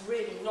 that's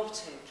really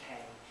not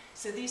okay.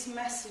 So these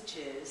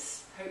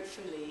messages,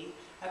 hopefully,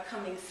 are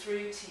coming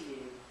through to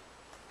you.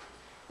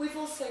 We've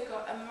also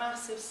got a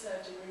massive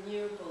surge in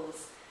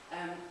renewables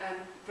and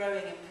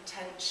growing in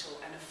potential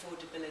and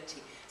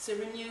affordability. So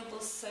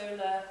renewables,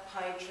 solar,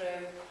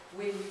 hydro,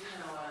 wind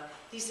power,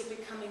 these are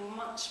becoming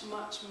much,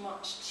 much,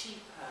 much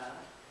cheaper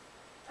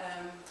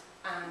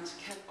and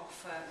can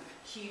offer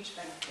huge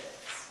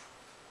benefits.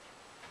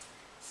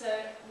 So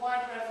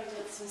wider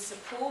evidence and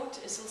support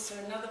is also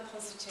another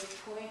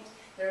positive point.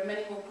 There are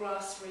many more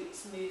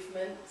grassroots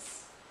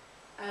movements.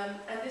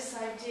 And this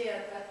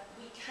idea that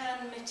we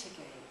can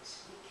mitigate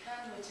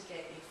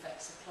the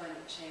effects of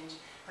climate change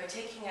by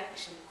taking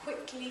action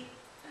quickly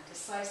and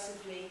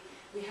decisively.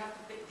 We have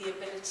the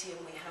ability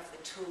and we have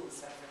the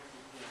tools,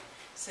 everything here.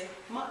 So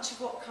much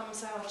of what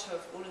comes out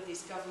of all of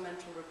these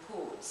governmental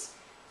reports,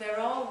 there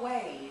are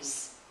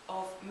ways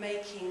of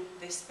making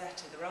this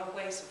better. There are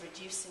ways of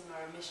reducing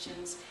our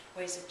emissions,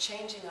 ways of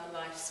changing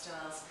our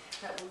lifestyles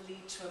that will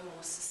lead to a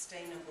more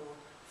sustainable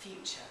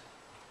future.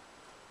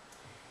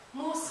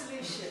 More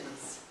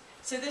solutions.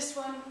 So this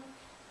one,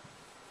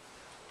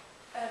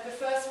 the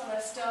first one I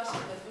started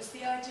with was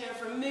the idea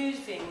of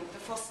removing the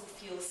fossil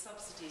fuel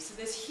subsidies. So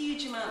there's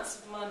huge amounts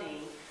of money,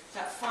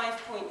 that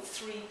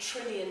 $5.3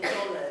 trillion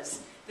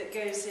that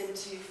goes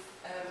into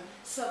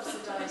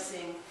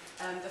subsidising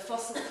the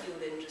fossil fuel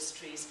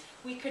industries.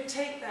 We could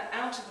take that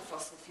out of the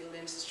fossil fuel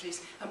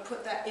industries and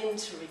put that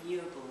into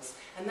renewables,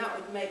 and that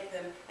would make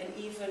them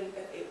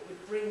it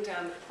would bring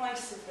down the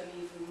price of them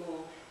even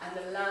more and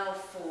allow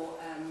for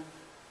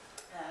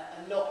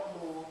a lot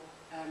more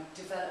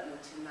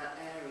development in that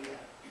area.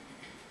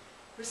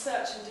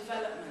 Research and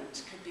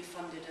development could be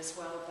funded as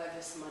well by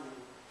this money.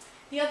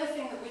 The other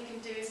thing that we can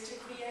do is to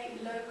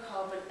create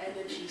low-carbon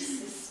energy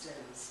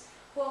systems.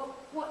 Well,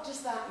 what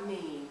does that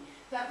mean?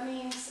 That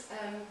means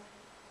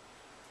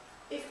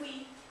if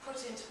we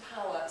put into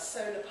power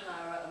solar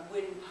power and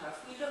wind power,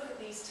 if we look at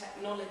these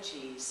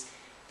technologies,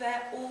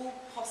 they're all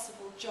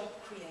possible job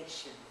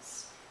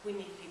creations. We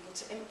need people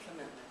to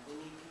implement them. We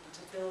need people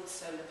to build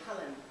solar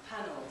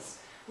panels.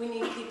 We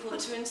need people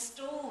to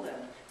install them.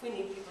 We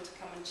need people to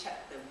come and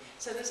check them.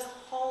 So there's a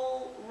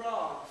whole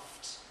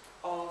raft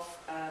of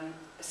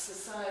a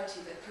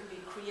society that could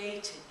be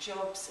created,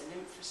 jobs and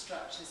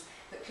infrastructures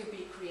that could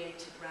be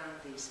created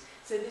around these.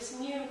 So this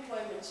new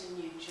employment and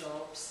new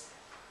jobs,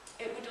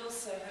 It would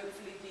also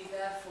hopefully be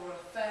therefore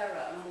a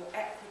fairer and more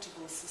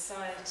equitable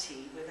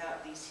society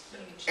without these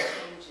huge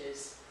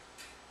changes.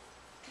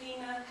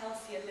 Cleaner,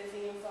 healthier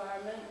living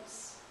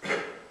environments,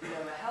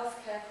 lower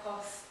healthcare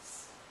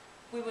costs.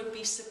 We would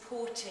be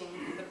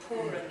supporting the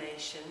poorer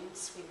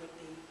nations. We would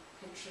be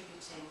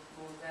contributing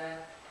more there,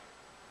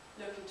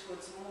 looking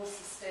towards a more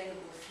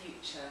sustainable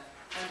future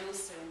and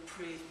also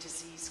improved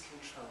disease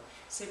control.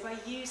 So by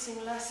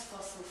using less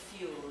fossil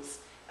fuels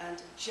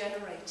and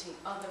generating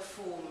other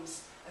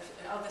forms of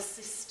other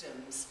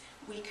systems,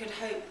 we could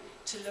hope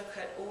to look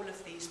at all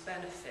of these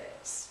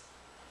benefits.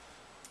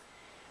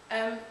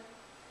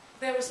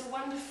 There was a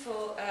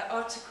wonderful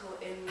article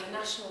in the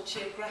National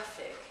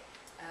Geographic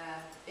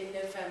in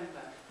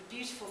November, with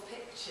beautiful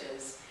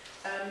pictures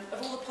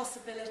of all the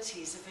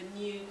possibilities of a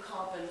new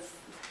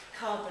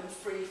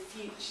carbon-free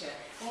future.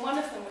 And one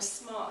of them was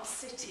smart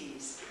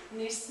cities.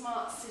 And these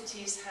smart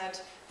cities had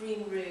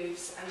green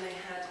roofs, and they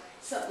had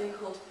something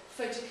called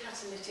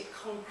photocatalytic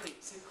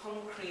concrete, so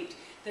concrete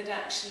that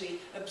actually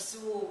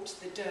absorbed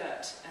the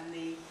dirt and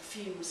the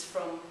fumes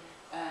from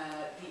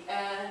the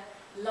air,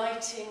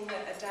 lighting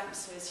that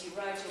adapts, so as you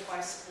ride your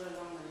bicycle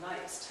along, the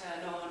lights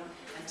turn on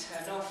and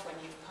turn off when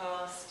you've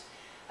passed.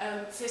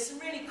 So some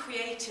really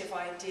creative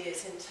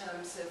ideas in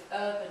terms of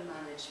urban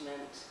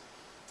management.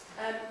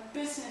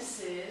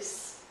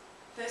 Businesses,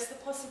 there's the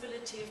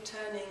possibility of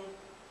turning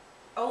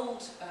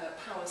old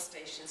power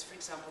stations, for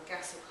example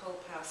gas or coal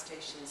power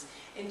stations,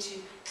 into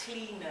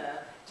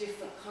cleaner,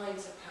 different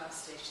kinds of power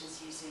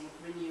stations using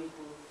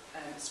renewable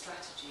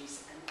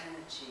strategies and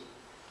energy.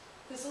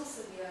 There's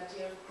also the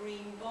idea of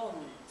green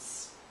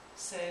bonds.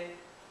 So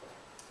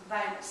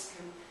banks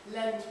can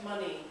lend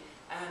money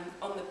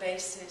on the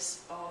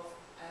basis of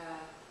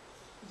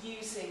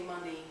using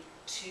money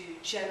to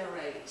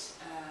generate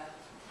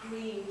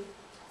green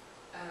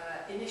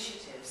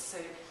initiatives. So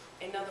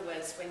in other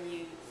words, when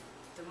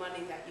the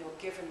money that you're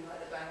given by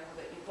the bank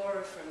or that you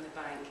borrow from the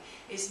bank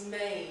is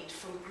made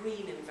from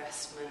green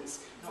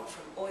investments, not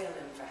from oil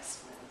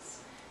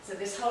investments. So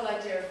this whole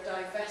idea of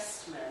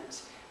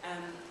divestment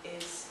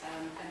is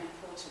an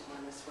important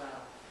one as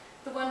well.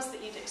 The ones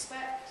that you'd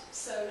expect,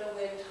 solar,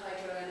 wind,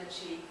 hydro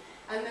energy,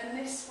 and then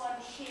this one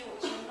here,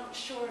 which I'm not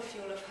sure if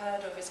you'll have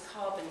heard of, is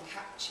carbon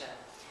capture.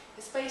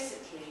 It's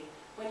basically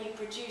when you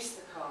produce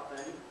the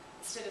carbon,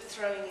 instead of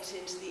throwing it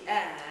into the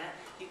air,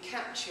 you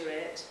capture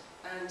it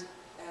and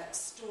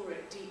store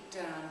it deep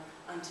down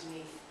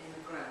underneath in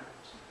the ground.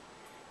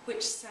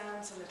 Which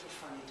sounds a little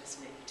funny,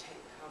 doesn't it? You take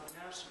the carbon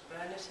out and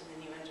burn it, and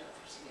then you end up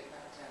putting it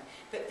back down.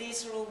 But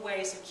these are all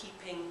ways of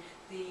keeping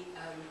the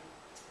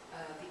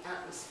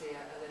atmosphere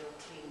a little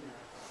cleaner.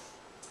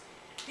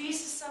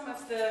 These are some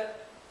of the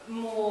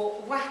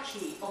more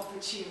wacky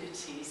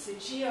opportunities. So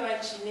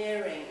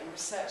geoengineering and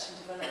research and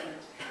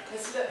development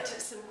has looked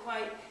at some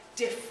quite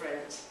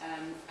different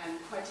and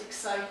quite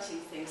exciting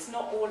things.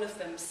 Not all of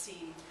them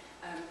seem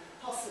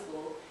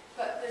possible,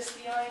 but there's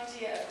the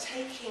idea of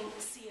taking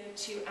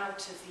CO2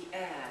 out of the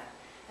air.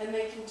 And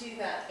they can do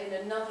that in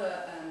a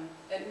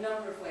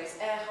number of ways.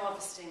 Air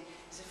harvesting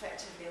is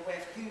effectively a way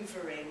of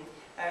hoovering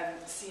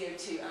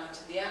CO2 out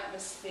of the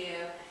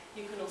atmosphere.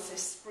 You can also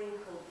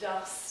sprinkle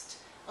dust,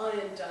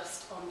 iron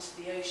dust,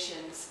 onto the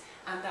oceans,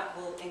 and that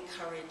will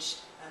encourage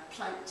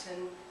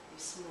plankton,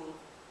 these small,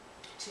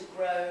 to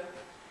grow.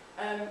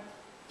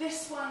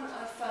 This one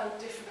I found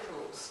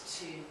difficult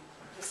to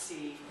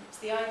perceive. It's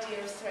the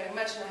idea of throwing,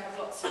 imagine I have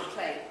lots of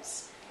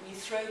plates, and you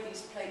throw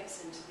these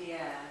plates into the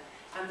air,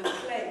 and the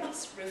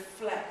plates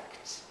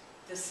reflect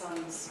the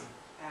sun's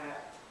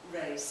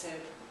rays, so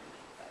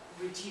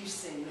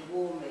reducing the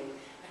warming.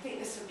 I think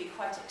this would be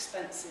quite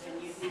expensive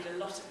and you'd need a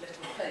lot of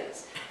little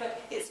plates.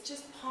 But it's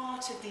just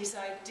part of these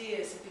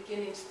ideas of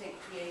beginning to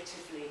think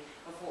creatively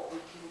of what we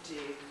can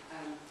do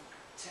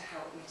to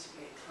help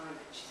mitigate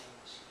climate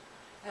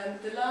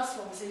change. The last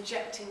one was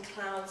injecting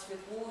clouds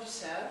with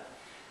water.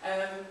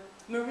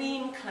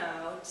 Marine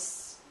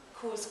clouds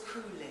cause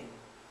cooling.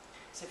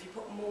 So if you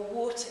put more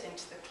water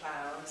into the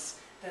clouds,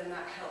 then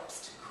that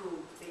helps to cool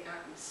the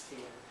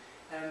atmosphere.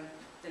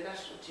 The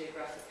National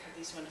Geographic had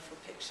these wonderful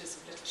pictures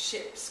of little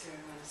ships going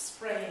around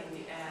spraying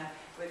the air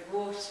with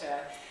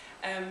water.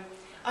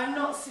 I'm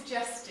not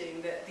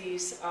suggesting that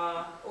these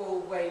are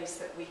all ways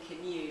that we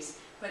can use,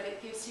 but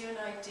it gives you an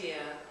idea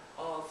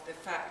of the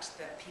fact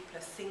that people are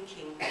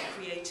thinking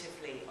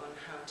creatively on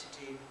how to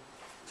do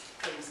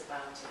things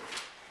about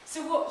it.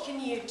 So what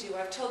can you do?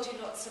 I've told you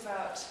lots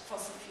about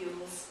fossil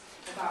fuels,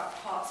 about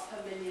parts per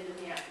million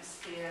in the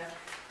atmosphere,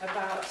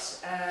 about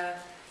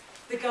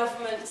the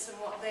governments and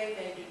what they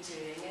may be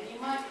doing. And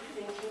you might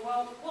be thinking,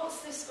 well,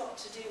 what's this got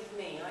to do with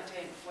me? I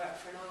don't work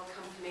for an oil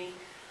company,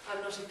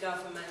 I'm not a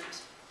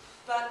government.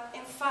 But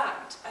in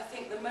fact, I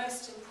think the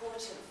most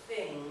important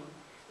thing,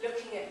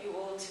 looking at you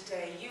all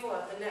today, you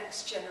are the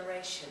next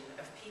generation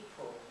of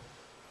people.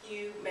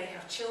 You may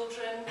have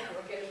children who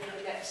are going to be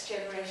the next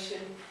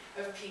generation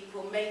of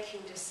people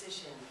making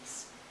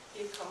decisions.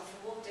 You come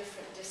from all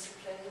different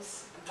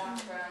disciplines and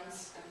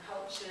backgrounds and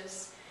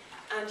cultures,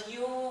 and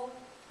your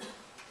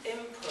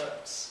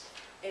input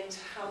into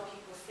how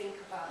people think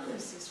about this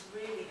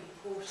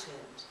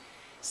important.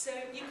 So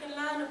you can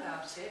learn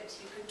about it,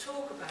 you can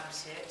talk about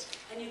it,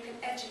 and you can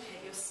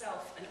educate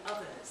yourself and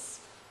others.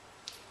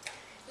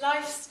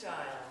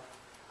 Lifestyle.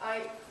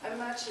 I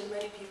imagine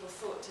many people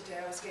thought today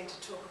I was going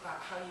to talk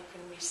about how you can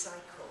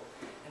recycle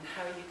and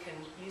how you can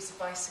use a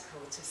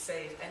bicycle to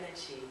save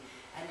energy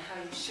and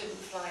how you shouldn't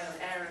fly on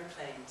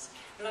aeroplanes.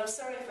 But I'm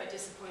sorry if I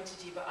disappointed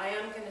you, but I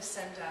am going to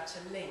send out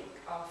a link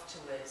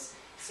afterwards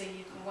so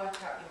you can work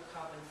out your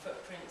carbon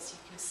footprints, you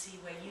can see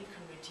where you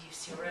can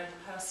reduce your own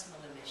personal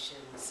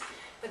emissions.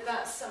 But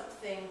that's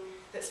something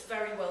that's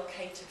very well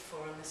catered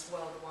for on this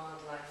World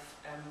Wildlife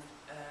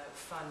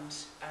Fund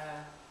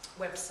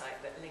website,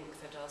 link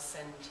that I'll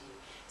send you.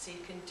 So you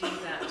can do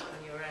that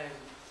on your own.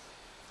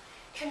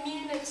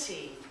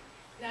 Community.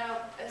 Now,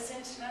 as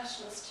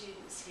international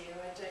students here,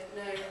 I don't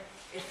know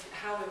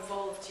how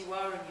involved you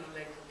are in your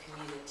local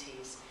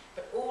communities,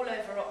 but all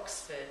over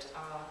Oxford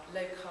are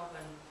low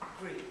carbon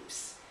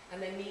groups,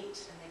 and they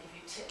meet and they give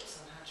you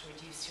tips on how to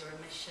reduce your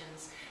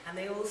emissions, and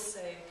they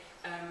also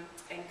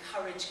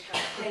encourage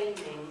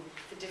campaigning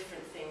for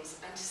different things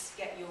and to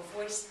get your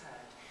voice heard.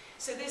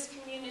 So this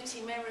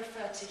community may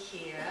refer to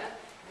here.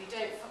 If you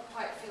don't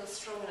quite feel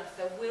strong enough,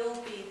 there will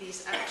be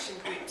these action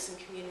groups and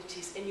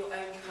communities in your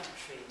own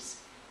countries.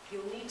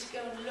 You'll need to go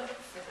and look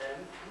for them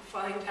and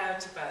find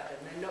out about them.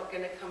 They're not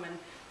going to come and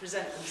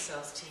present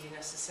themselves to you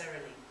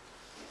necessarily.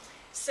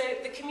 So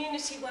the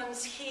community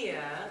ones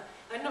here,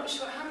 I'm not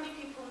sure, how many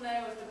people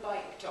know of the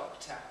bike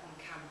doctor on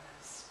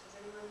campus?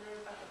 Does anyone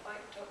know about the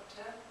bike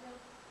doctor?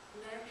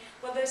 No?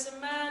 Well, there's a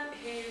man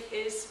who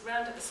is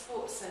round at the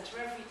sports centre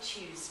every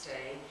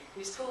Tuesday,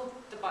 who's called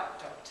the bike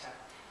doctor,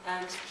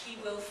 and he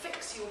will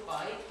fix your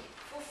bike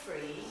for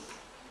free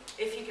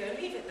if you go and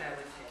leave it there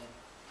with him.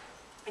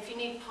 If you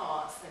need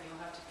parts, then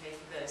you'll have to pay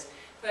for those.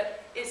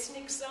 But it's an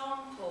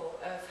example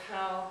of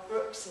how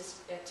Brooks is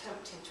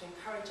attempting to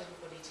encourage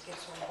everybody to get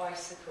on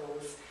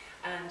bicycles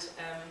and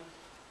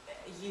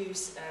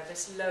use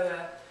this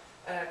lower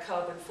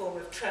carbon form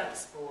of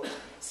transport.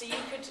 So you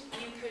could,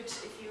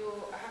 if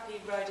you're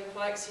happy riding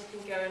bikes, you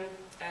can go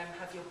and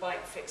have your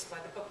bike fixed by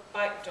the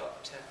bike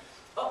doctor.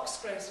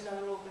 Oxgrow is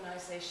another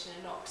organisation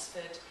in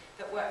Oxford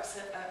that works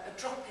at a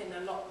drop-in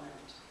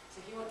allotment. So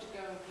if you want to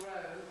go and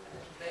grow a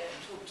little bit and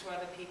talk to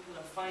other people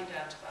and find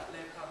out about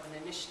low carbon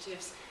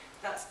initiatives,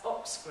 that's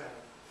Oxgrow.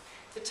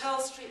 The Tull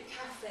Street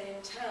Cafe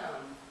in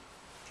town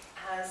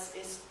has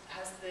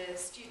the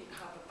student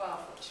hub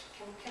above, which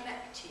can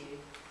connect you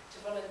to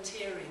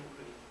volunteering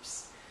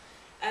groups.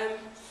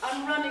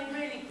 I'm running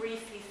really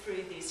briefly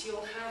through these.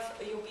 You'll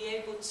be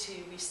able to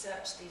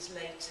research these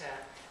later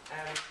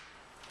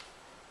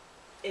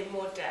in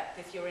more depth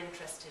if you're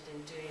interested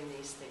in doing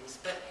these things.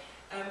 But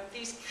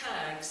these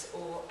CAGs,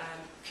 or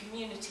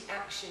community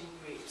action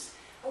groups,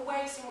 are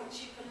ways in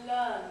which you can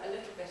learn a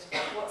little bit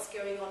about what's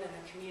going on in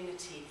the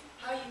community,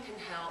 how you can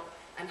help,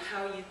 and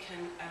how you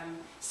can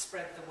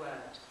spread the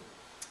word.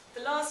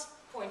 The last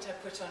point I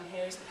put on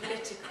here is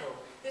political.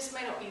 This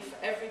may not be for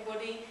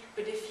everybody,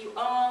 but if you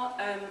are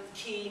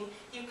keen,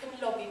 you can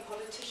lobby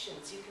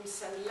politicians. You can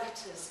send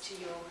letters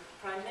to your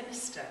Prime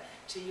Minister,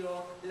 to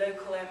your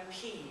local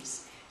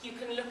MPs. You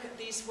can look at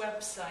these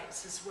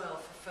websites as well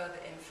for further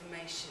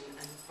information and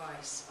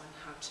advice on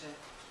how to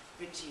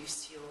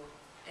reduce your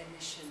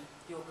emission,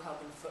 your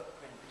carbon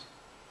footprint.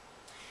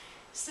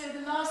 So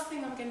the last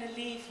thing I'm going to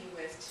leave you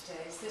with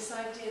today is this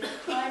idea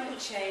that climate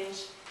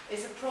change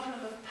is a problem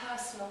of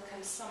personal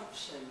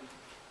consumption.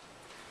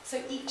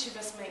 So each of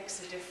us makes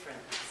a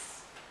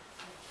difference.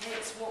 Okay,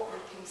 it's what we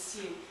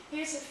consume.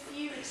 Here's a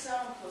few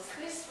examples.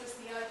 This was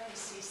the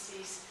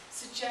IPCC's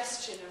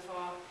suggestion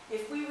of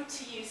if we were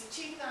to use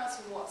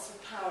 2,000 watts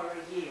of power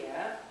a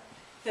year,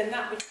 then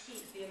that would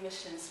keep the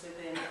emissions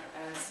within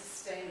a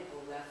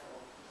sustainable level.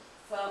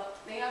 Well,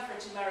 the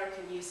average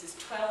American uses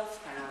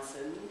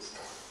 12,000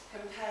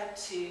 compared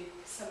to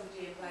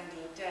somebody in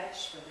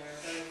Bangladesh, where there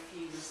are very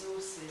few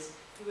resources,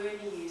 who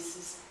only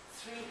uses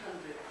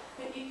 300.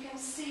 But you can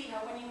see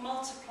how when you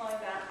multiply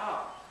that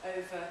up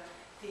over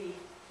the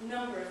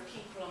number of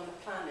people on the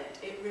planet,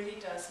 it really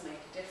does make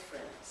a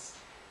difference.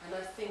 And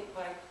I think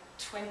by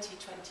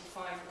 2025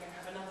 we're going to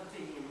have another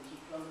billion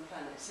people on the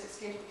planet, so it's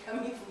going to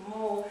become even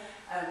more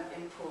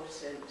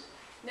important.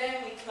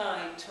 Naomi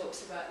Klein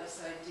talks about this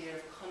idea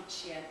of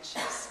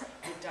conscientious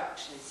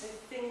reduction, so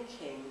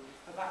thinking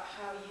about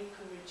how you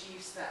can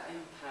reduce that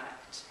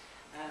impact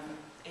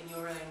in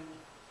your own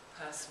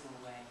personal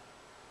way.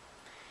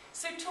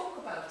 So talk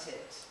about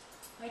it.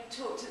 I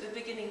talked at the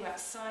beginning about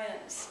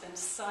science and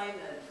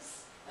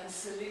silence and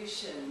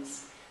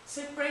solutions.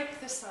 So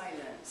break the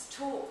silence,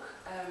 talk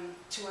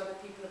to other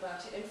people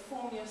about it,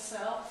 inform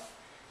yourself,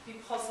 be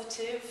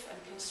positive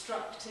and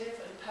constructive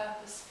and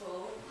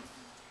purposeful.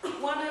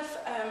 One of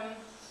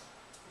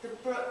the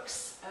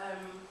Brooks,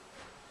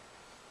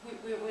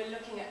 we're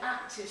looking at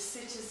active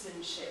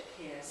citizenship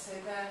here, so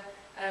there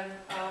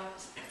are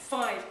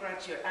 5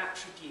 graduate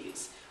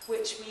attributes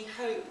which we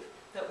hope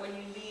that when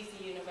you leave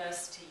the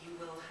university you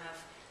will have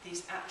the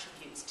these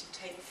attributes to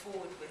take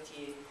forward with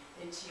you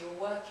into your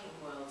working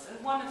worlds.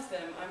 And one of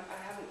them,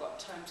 I haven't got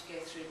time to go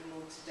through them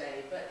all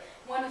today, but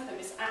one of them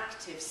is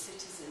active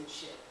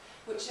citizenship,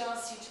 which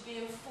asks you to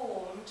be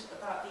informed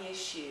about the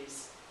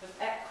issues of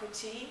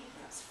equity,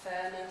 that's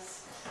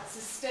fairness,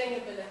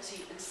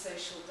 sustainability and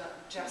social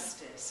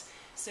justice.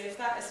 So if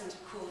that isn't a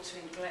call to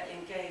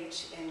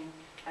engage in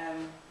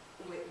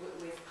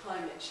with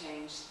climate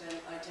change, then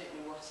I don't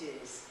know what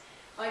is.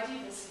 I'd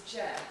even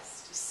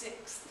suggest a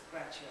sixth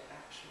graduate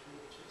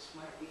attribute, which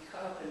might be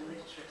carbon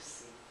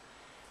literacy.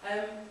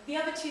 The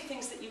other two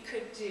things that you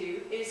could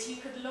do is you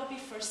could lobby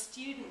for a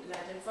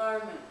student-led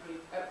environment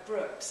group at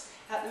Brookes.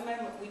 At the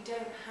moment, we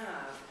don't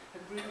have a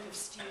group of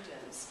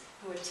students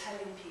who are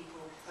telling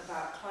people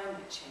about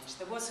climate change.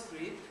 There was a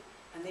group,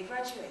 and they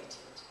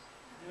graduated.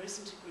 There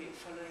isn't a group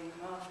following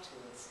them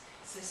afterwards.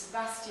 So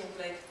Sebastian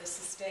Blake, the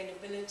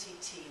sustainability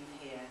team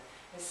here,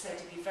 has said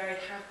he'd be very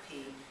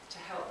happy to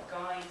help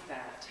guide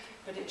that.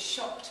 But it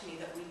shocked me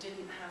that we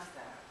didn't have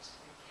that.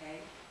 Okay?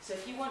 So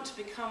if you want to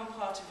become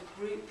part of a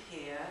group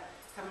here,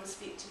 come and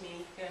speak to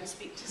me, go and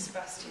speak to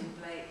Sebastian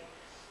Blake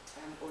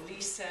or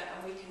Lisa,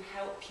 and we can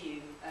help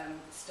you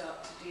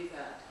start to do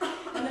that.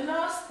 And the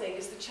last thing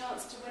is the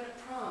chance to win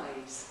a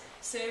prize.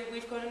 So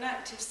we've got an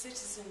active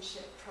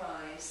citizenship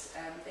prize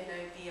in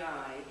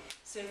OBI.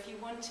 So if you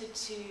wanted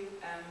to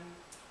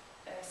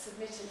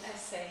submit an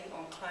essay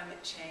on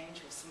climate change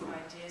or some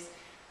ideas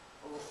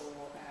or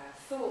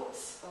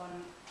thoughts on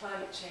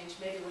climate change,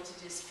 maybe what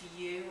it is for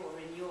you or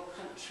in your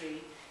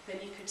country, then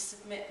you could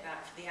submit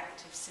that for the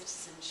Active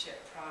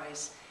Citizenship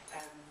Prize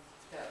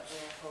that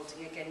we're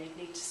holding. Again, you'd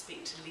need to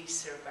speak to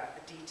Lisa about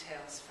the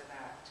details for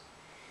that.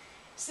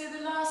 So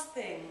the last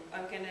thing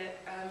I'm going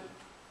to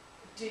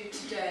do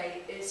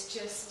today is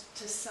just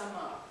to sum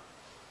up.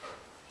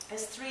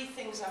 There's three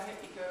things I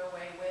hope you go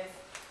away with.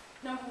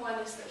 Number one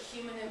is that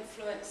human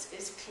influence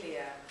is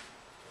clear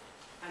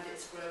and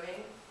it's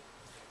growing.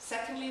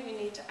 Secondly, we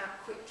need to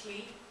act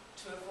quickly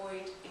to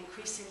avoid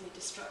increasingly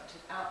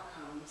destructive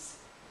outcomes.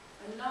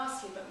 And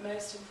lastly, but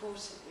most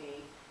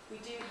importantly, we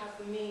do have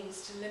the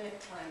means to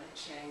limit climate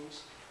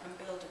change and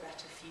build a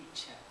better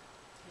future.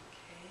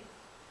 Okay.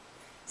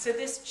 So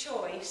this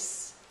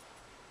choice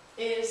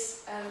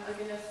is, I'm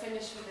going to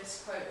finish with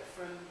this quote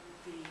from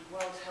the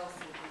World Health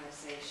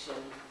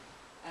Organization,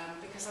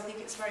 because I think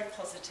it's very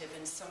positive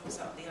and sums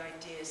up the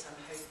ideas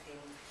I'm hoping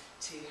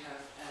to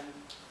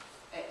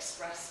have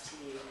expressed to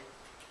you.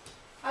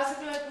 As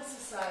a global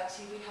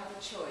society, we have a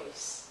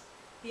choice.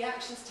 The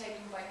actions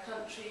taken by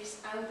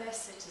countries and their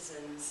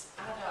citizens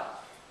add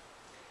up.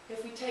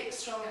 If we take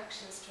strong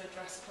actions to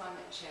address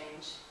climate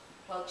change,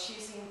 while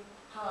choosing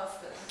paths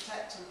that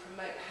protect and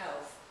promote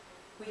health,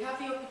 we have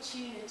the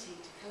opportunity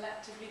to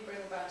collectively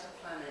bring about a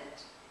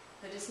planet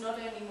that is not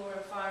only more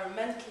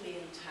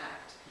environmentally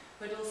intact,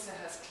 but also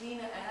has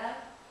cleaner air,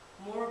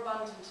 more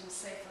abundant and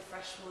safer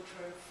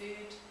freshwater and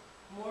food,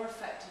 more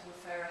effective and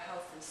fairer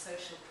health and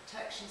social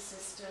protection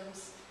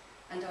systems,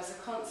 and as a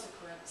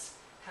consequence,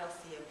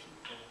 healthier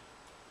people.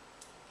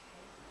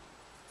 Okay.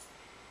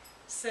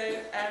 So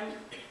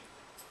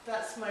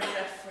that's my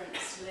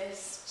reference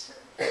list.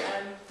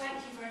 Thank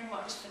you very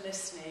much for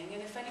listening,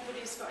 and if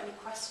anybody's got any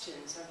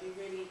questions, I'd be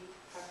really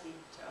happy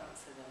to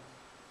answer them.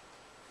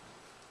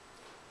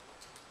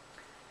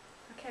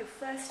 Okay,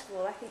 first of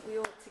all, I think we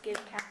ought to give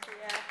Cathy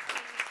a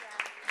huge round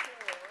of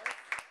applause.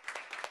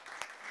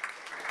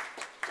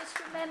 Just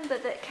remember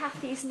that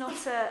Cathy's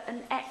not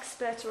an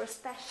expert or a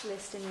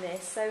specialist in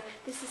this, so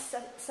this is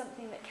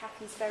something that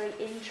Cathy's very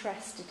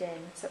interested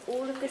in. So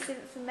all of this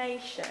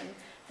information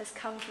has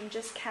come from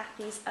just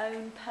Cathy's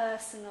own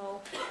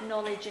personal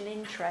knowledge and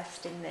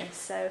interest in this.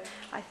 So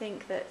I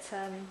think that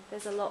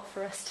there's a lot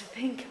for us to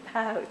think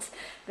about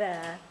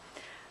there.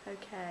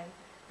 Okay,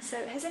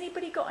 so has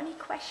anybody got any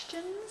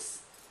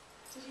questions?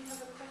 Did you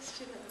have a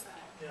question at the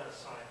back? Yeah,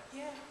 sorry.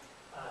 Yeah.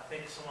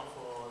 Thank you so much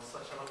for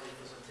such a lovely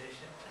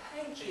presentation.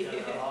 Thank you.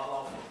 A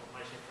lot of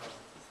information from.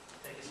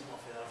 Thank you so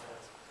much for your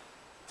effort.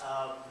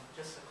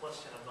 Just a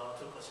question about,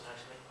 two questions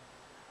actually,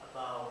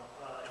 about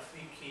if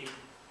we keep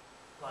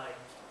like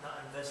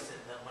not investing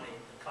that money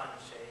in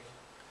climate change,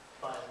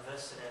 but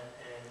investing it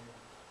in,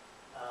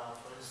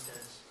 for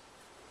instance,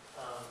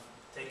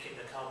 taking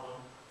the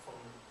carbon from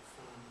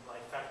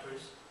like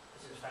factories,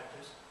 business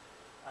factories,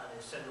 and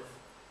instead of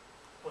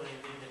putting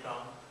it in the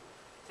ground,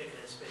 taking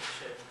it in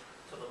spaceship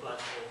to the black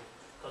hole.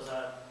 Because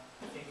I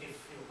think if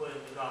you put it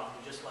in the ground,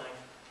 you're just like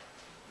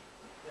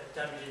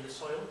damaging the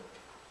soil,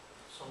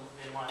 so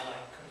they might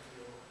like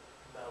contribute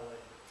in that way.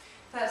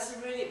 That's a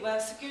really, well,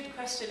 it's a good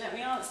question. Let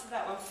me answer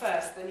that one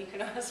first, then you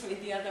can ask me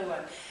the other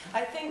one.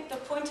 I think the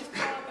point of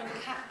carbon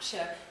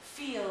capture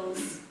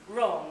feels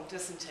wrong,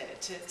 doesn't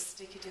it, to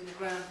stick it in the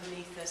ground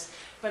beneath us.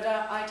 But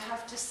I'd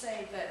have to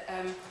say that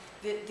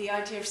the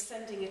idea of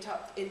sending it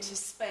up into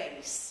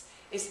space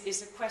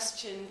is a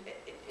question,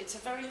 it's a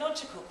very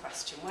logical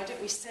question. Why don't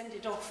we send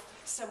it off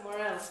somewhere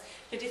else?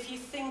 But if you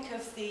think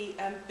of the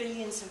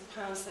billions of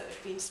pounds that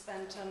have been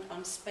spent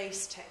on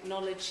space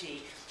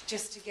technology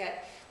just to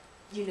get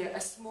you know,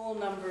 a small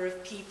number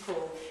of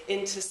people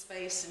into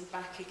space and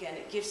back again.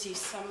 It gives you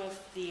some of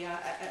the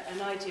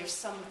an idea of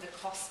some of the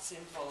costs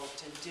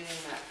involved in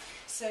doing that.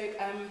 So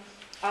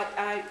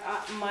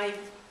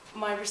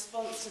my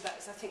response to that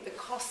is I think the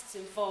costs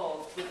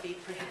involved would be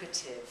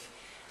prohibitive.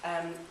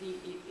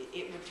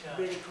 It would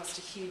really cost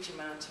a huge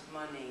amount of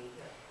money.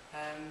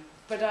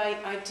 But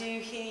I do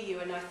hear you,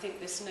 and I think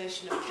this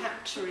notion of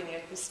capturing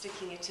it and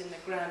sticking it in the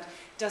ground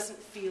doesn't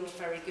feel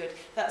very good.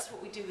 That's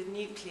what we do with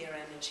nuclear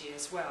energy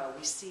as well.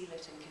 We seal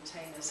it in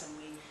containers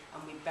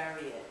and we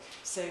bury it.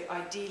 So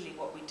ideally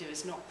what we do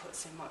is not put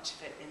so much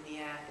of it in the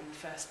air in the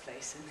first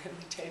place, and then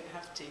we don't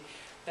have to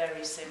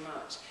bury so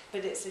much.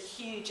 But it's a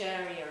huge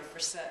area of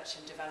research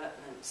and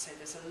development, so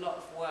there's a lot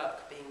of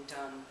work being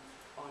done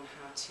on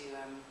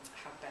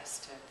how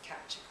best to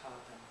capture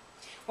carbon.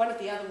 One of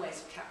the other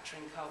ways of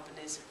capturing carbon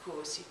is, of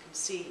course, you can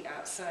see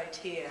outside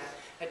here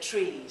are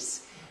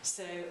trees.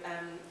 So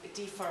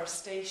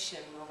deforestation,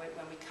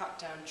 when we cut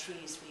down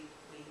trees,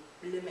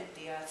 we limit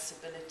the Earth's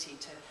ability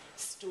to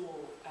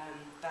store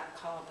that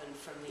carbon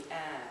from the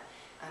air.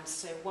 And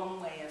so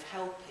one way of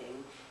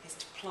helping is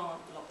to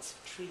plant lots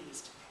of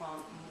trees, to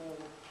plant more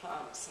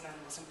plants and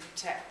animals and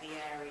protect the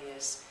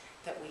areas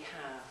that we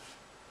have.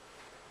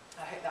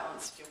 I hope that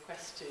answered your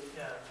question.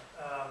 Yeah.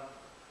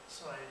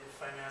 Sorry, if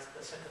I may ask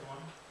the second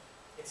one.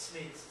 It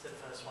leads to the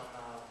first one,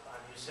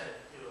 and you said,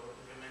 you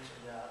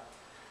mentioned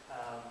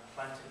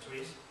planting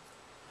trees.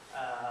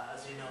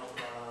 As you know,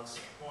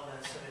 more than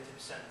 70%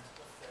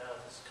 of the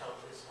Earth is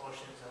covered with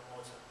oceans and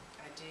water.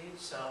 I do.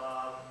 So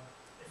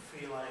if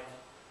we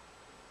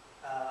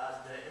as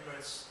the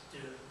Emirates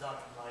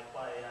done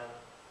by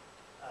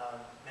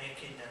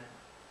making a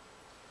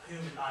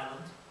human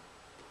island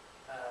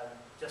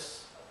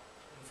just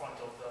in front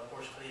of the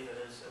Burj Khalifa,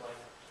 there's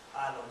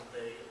island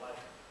they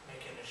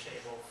make in the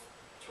shape of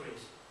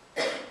trees.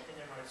 In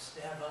Emirates,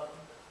 they have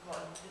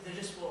they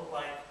just put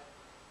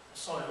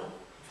soil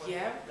in front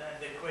of them,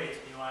 and they create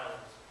a new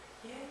island.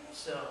 Yeah.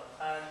 So,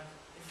 and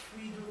if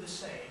we do the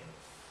same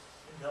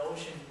in the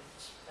ocean,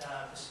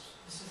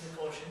 Pacific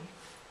Ocean,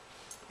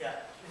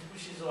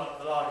 which is the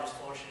largest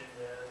ocean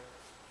in the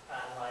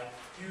and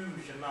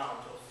huge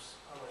amount of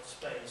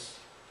space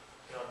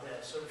got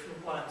there. So if you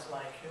plant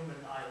human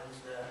islands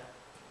there,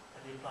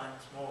 and you plant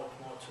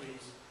more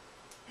trees,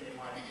 they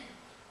might.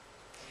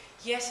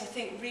 Yes, I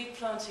think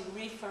replanting,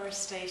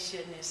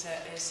 reforestation is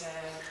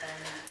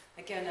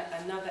again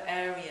another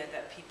area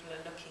that people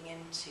are looking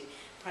into.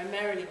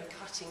 Primarily we're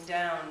cutting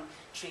down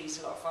trees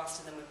a lot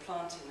faster than we're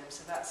planting them,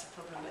 so that's a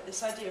problem. But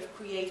this idea of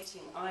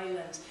creating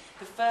islands,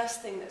 the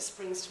first thing that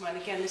springs to mind,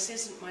 again this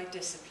isn't my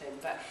discipline,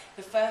 but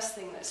the first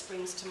thing that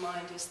springs to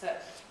mind is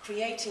that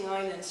creating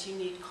islands you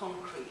need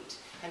concrete.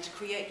 And to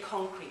create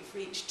concrete, for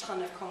each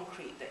ton of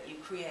concrete that you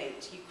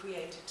create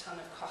a ton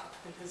of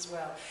carbon as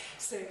well.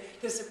 So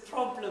there's a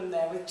problem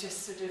there with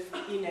just sort of,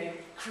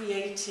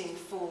 creating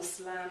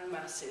false land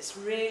masses.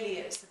 Really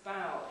it's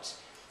about,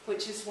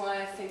 which is why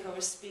I think I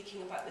was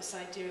speaking about this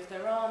idea of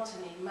there aren't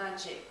any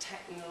magic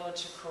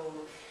technological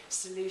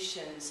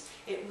solutions.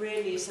 It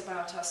really is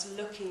about us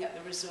looking at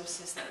the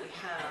resources that we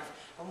have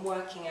and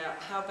working out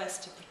how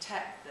best to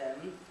protect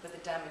them with the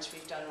damage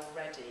we've done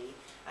already,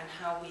 and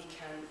how we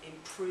can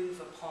improve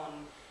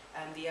upon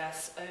the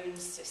Earth's own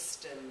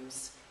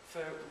systems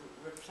for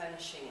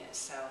replenishing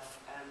itself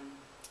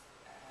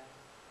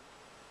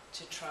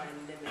to try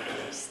and limit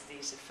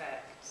these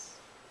effects.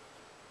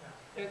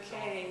 Yeah.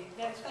 Okay,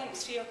 no,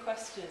 thanks for your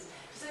questions.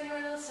 Does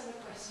anyone else have a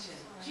question?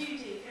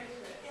 Judy, go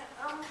for it.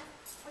 Yeah,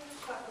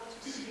 we've got a lot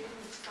of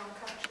students from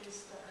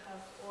countries that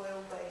have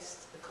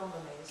oil-based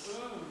economies.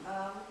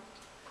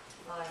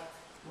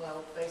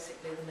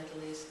 Basically the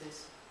Middle East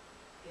is,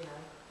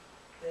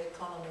 the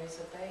economies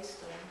are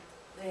based on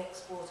the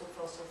export of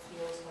fossil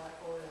fuels like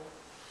oil.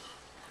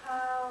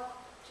 How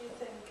do you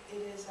think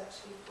it is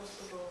actually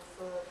possible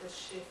for the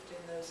shift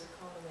in those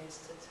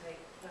economies to take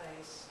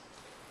place?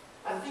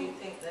 Or do you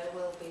think there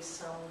will be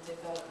some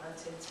development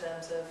in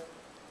terms of,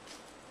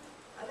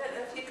 I don't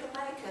know if you can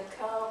make a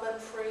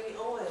carbon-free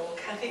oil,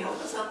 can you, or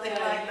something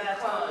like that?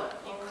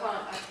 You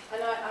can't.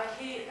 And I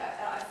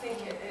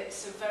think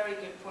it's a very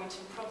good point,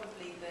 and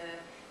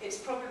it's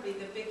probably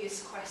the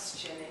biggest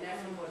question in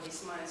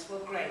everybody's minds. Well,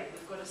 great,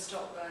 we've got to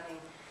stop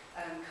burning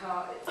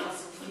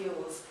fossil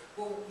fuels.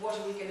 Well, what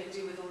are we going to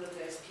do with all of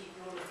those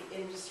people, all of the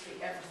industry,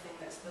 everything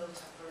that's built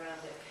up around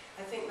it?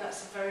 I think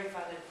that's a very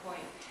valid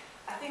point.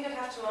 I think I'd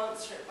have to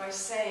answer it by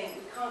saying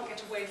we can't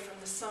get away from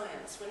the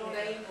science. We're not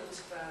able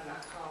to burn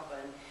that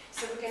carbon.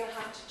 So we're going to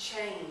have to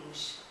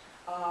change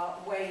our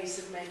ways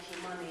of making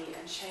money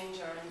and change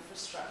our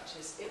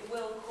infrastructures. It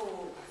will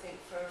call, I think,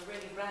 for a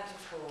really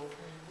radical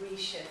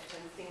reshift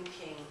in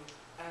thinking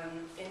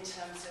in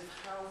terms of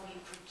how we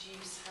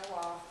produce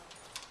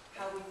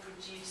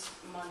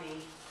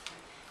money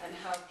and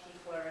how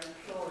people are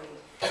employed.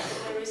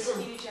 There is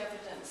huge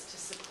evidence to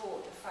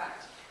support the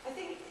fact. I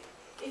think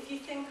if you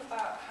think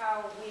about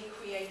how we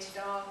created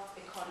our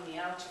economy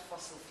out of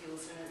fossil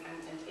fuels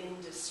and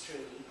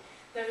industry,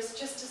 there is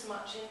just as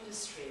much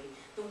industry.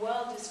 The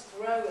world is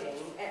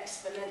growing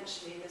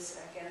exponentially. There's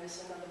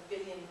another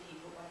billion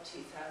people by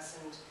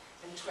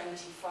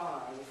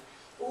 2025.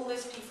 All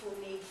those people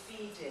need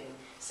feeding.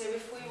 So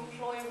if we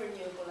employ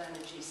renewable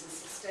energies and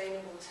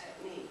sustainable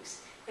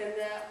techniques, then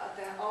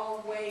there are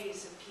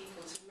ways of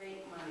people to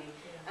make money.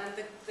 Yeah. And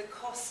the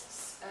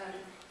costs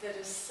that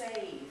are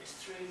saved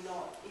through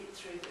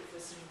the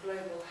sort of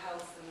global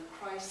health and the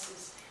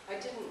crisis. I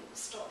didn't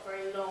stop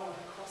very long on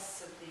the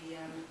costs of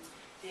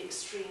the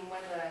extreme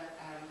weather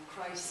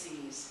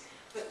crises,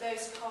 but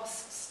those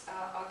costs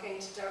are going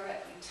to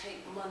directly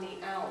take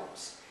money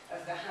out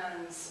of the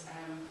hands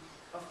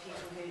of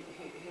people who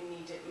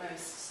need it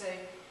most. So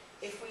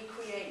if we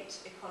create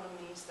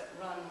economies that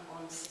run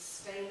on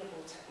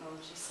sustainable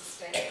technology,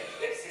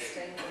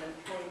 sustainable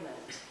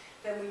employment,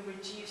 then we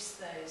reduce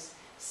those.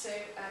 So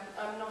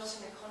I'm not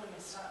an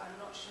economist. I'm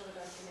not sure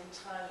that I can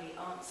entirely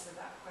answer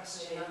that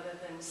question other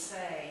than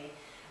say,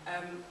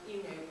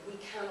 we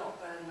cannot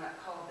burn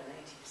that carbon,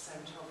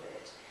 80% of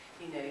it.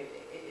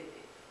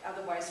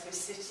 Otherwise we're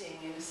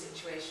sitting in a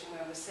situation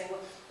where we're saying,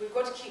 well, we've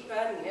got to keep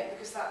burning it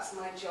because that's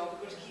my job,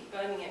 we've got to keep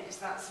burning it because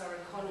that's our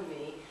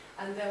economy,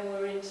 and then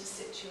we're into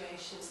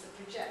situations, the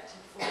projected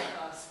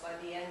forecasts by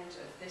the end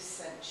of this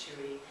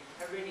century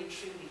are really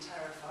truly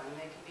terrifying.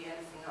 They can be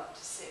anything up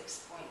to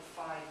 6.5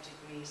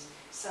 degrees.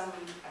 Some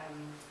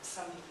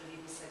people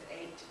even said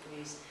 8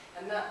 degrees,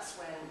 and that's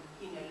when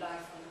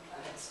life on the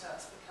planet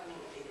starts becoming,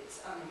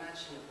 it's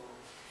unimaginable.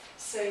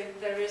 So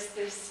there is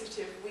this sort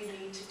of, we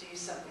need to do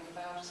something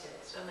about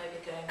it. So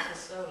maybe going to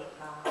solar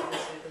power,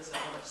 obviously there's a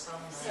lot of sun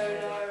there.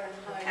 Solar and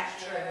hydro.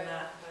 Capturing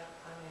that.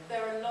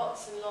 There are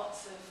lots and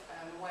lots of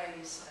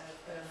ways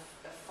of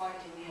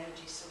finding the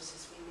energy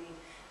sources we need.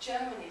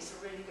 Germany is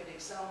a really good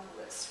example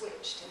that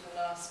switched in the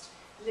last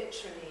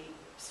literally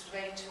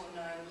sort of 8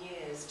 or 9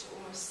 years to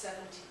almost 70%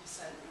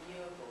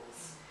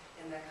 renewables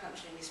in their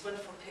country. And these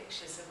wonderful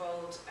pictures of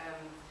old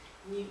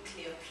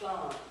nuclear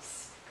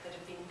plants that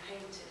have been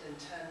painted and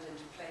turned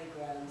into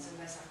playgrounds, and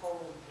there's a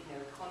whole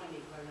economy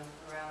grown up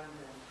around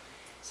them.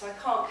 So I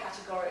can't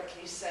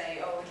categorically say,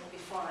 oh, it'll be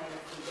fine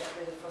if we get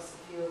rid of fossil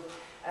fuel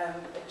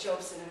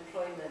jobs and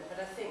employment, but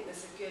I think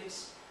there's a good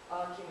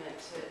argument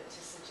to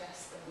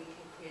suggest that we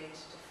can create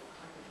a different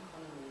kind of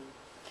economy.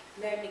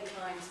 Naomi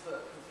Klein's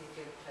book would be a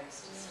good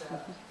place to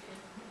start.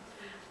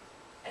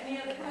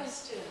 Any other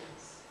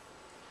questions?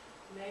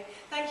 No?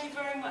 Thank you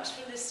very much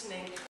for listening.